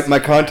the My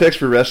wrestling. context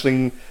for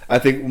wrestling, I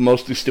think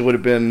mostly still would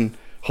have been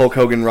Hulk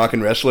Hogan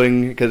Rockin'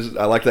 Wrestling because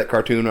I liked that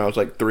cartoon when I was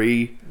like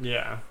 3.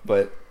 Yeah.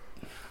 But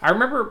I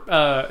remember,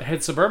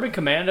 had Suburban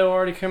Commando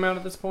already come out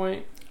at this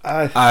point?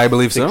 I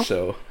believe think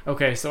so. so.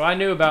 Okay, so I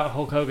knew about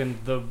Hulk Hogan,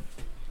 the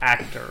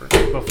actor,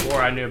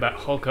 before I knew about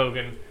Hulk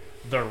Hogan,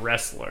 the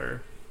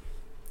wrestler.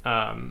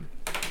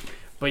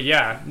 But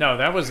yeah, no,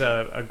 that was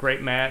a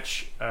great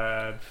match.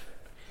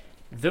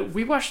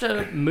 We watched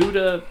a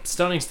Muta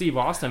Stunning Steve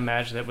Austin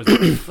match that was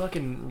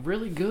fucking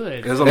really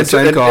good. It was on the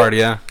same card,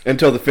 yeah.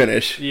 Until the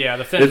finish. Yeah,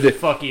 the finish was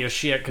fucky as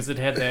shit because it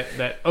had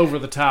that over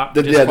the top.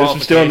 Yeah, this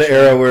is still in the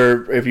era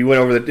where if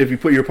you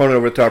put your opponent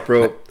over the top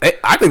rope. Hey,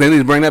 I think they need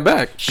to bring that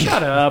back.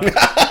 Shut up.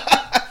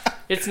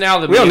 It's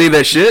now We don't need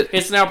that shit.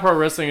 It's now Pro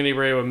Wrestling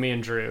Inebriated with me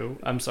and Drew.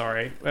 I'm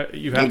sorry,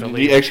 you have to Did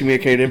leave. you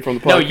excommunicate him from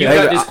the podcast? No, you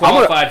got Hey,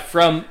 disqualified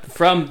from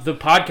the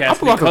podcast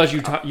because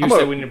you I'm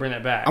said we need to bring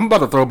that back. I'm about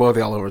to throw both of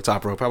y'all over the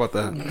top rope. How about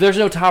that? There's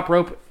no top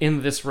rope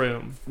in this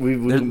room.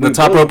 The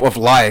top rope of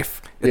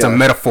life. It's a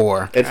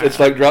metaphor. It's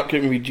like drop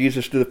kicking me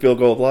Jesus to the field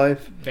goal of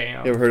life.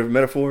 Damn. You ever heard of a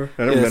metaphor?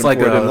 I never It's metaphor like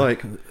I didn't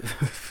like.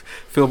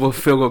 field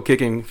goal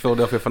kicking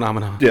Philadelphia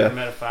phenomenon. Yeah.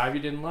 Meta 5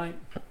 you didn't like?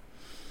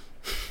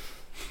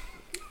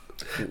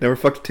 Never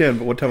fucked a 10,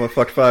 but one time I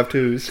fucked 5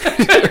 twos.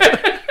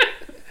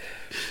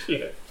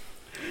 Yeah.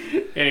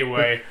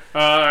 Anyway,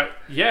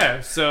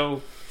 yeah,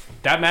 so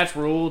that match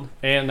ruled,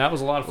 and that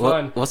was a lot of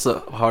fun. What's the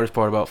hardest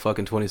part about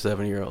fucking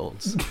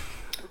 27-year-olds?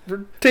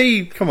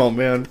 T, come on,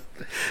 man.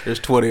 There's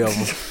 20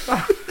 of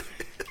them.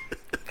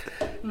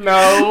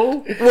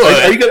 No.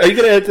 What? Are you gonna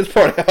edit this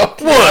part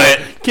out?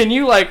 What? Can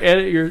you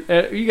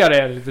edit you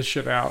gotta edit this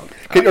shit out.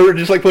 Or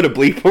just put a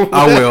bleep over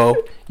I that? will.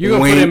 You're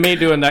gonna Wink. put in me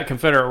doing that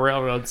Confederate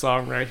Railroad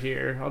song right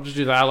here. I'll just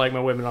do that. I like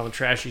my women on the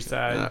trashy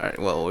side. All right,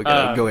 well, we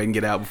gotta go ahead and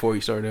get out before you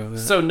start doing that.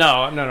 So no,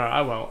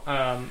 I won't.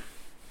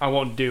 I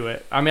won't do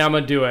it. I mean, I'm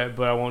gonna do it,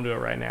 but I won't do it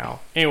right now.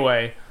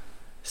 Anyway,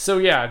 so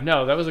yeah,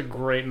 no, that was a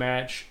great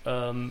match.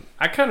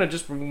 I kind of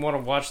just want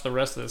to watch the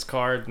rest of this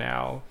card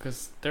now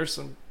because there's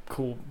some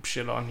cool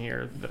shit on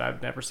here that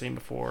I've never seen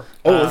before.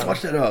 Oh, let's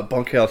watch that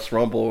Bunkhouse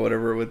Rumble or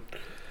whatever with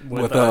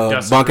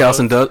Dustin Bunkhouse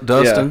and Rhodes.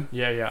 Dustin.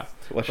 Yeah.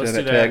 watch Let's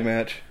that do tag that.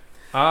 match.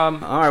 All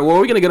right, well,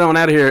 we're gonna get on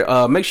out of here.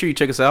 Make sure you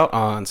check us out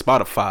on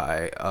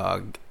Spotify,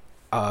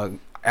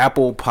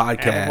 Apple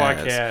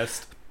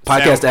Podcasts, Podcast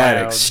SoundCloud.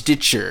 Addict,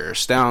 Stitcher,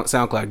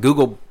 SoundCloud,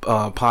 Google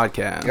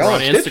Podcasts, Y'all We're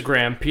on on Stitch?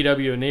 Instagram,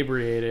 PW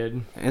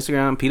Inebriated.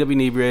 Instagram, PW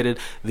Inebriated.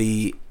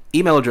 The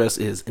email address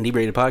is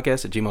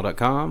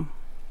inebriatedpodcast@gmail.com.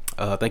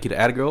 Thank you to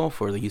Attagirl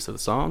for the use of the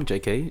song,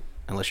 JK.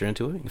 Unless you're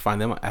into it, you can find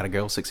them at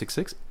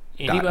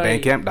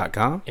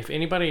attagirl666.bandcamp.com. If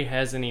anybody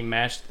has any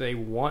match they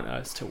want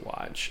us to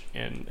watch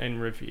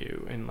and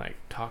review and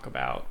talk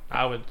about,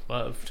 I would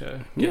love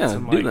to get Yeah,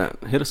 some do that.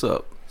 Hit us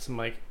up.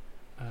 some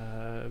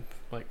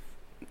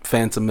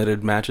Fan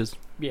submitted matches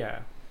yeah.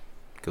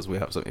 because we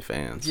have so many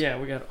fans. Yeah,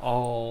 we got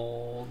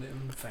all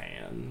them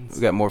fans.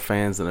 We got more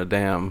fans than a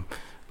damn.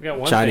 We got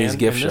one Chinese fan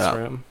gift in shop.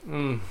 This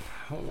room.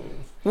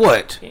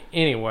 What?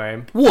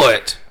 Anyway,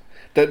 What?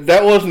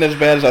 That wasn't as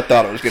bad as I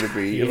thought it was going to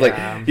be. It was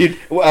Yeah.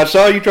 I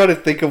saw you try to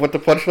think of what the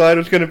punchline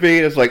was going to be.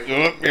 It's like,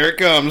 oh, here it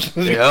comes.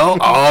 Yo,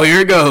 oh,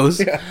 here it goes.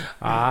 here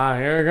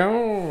we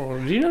go.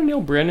 Do you know Neil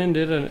Brennan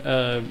did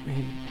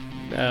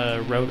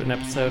wrote an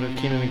episode of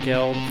Kenan and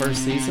Kel the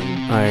first season?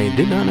 I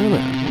did not know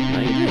that.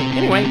 Now you do.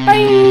 Anyway,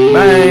 bye.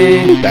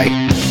 Bye. Bye.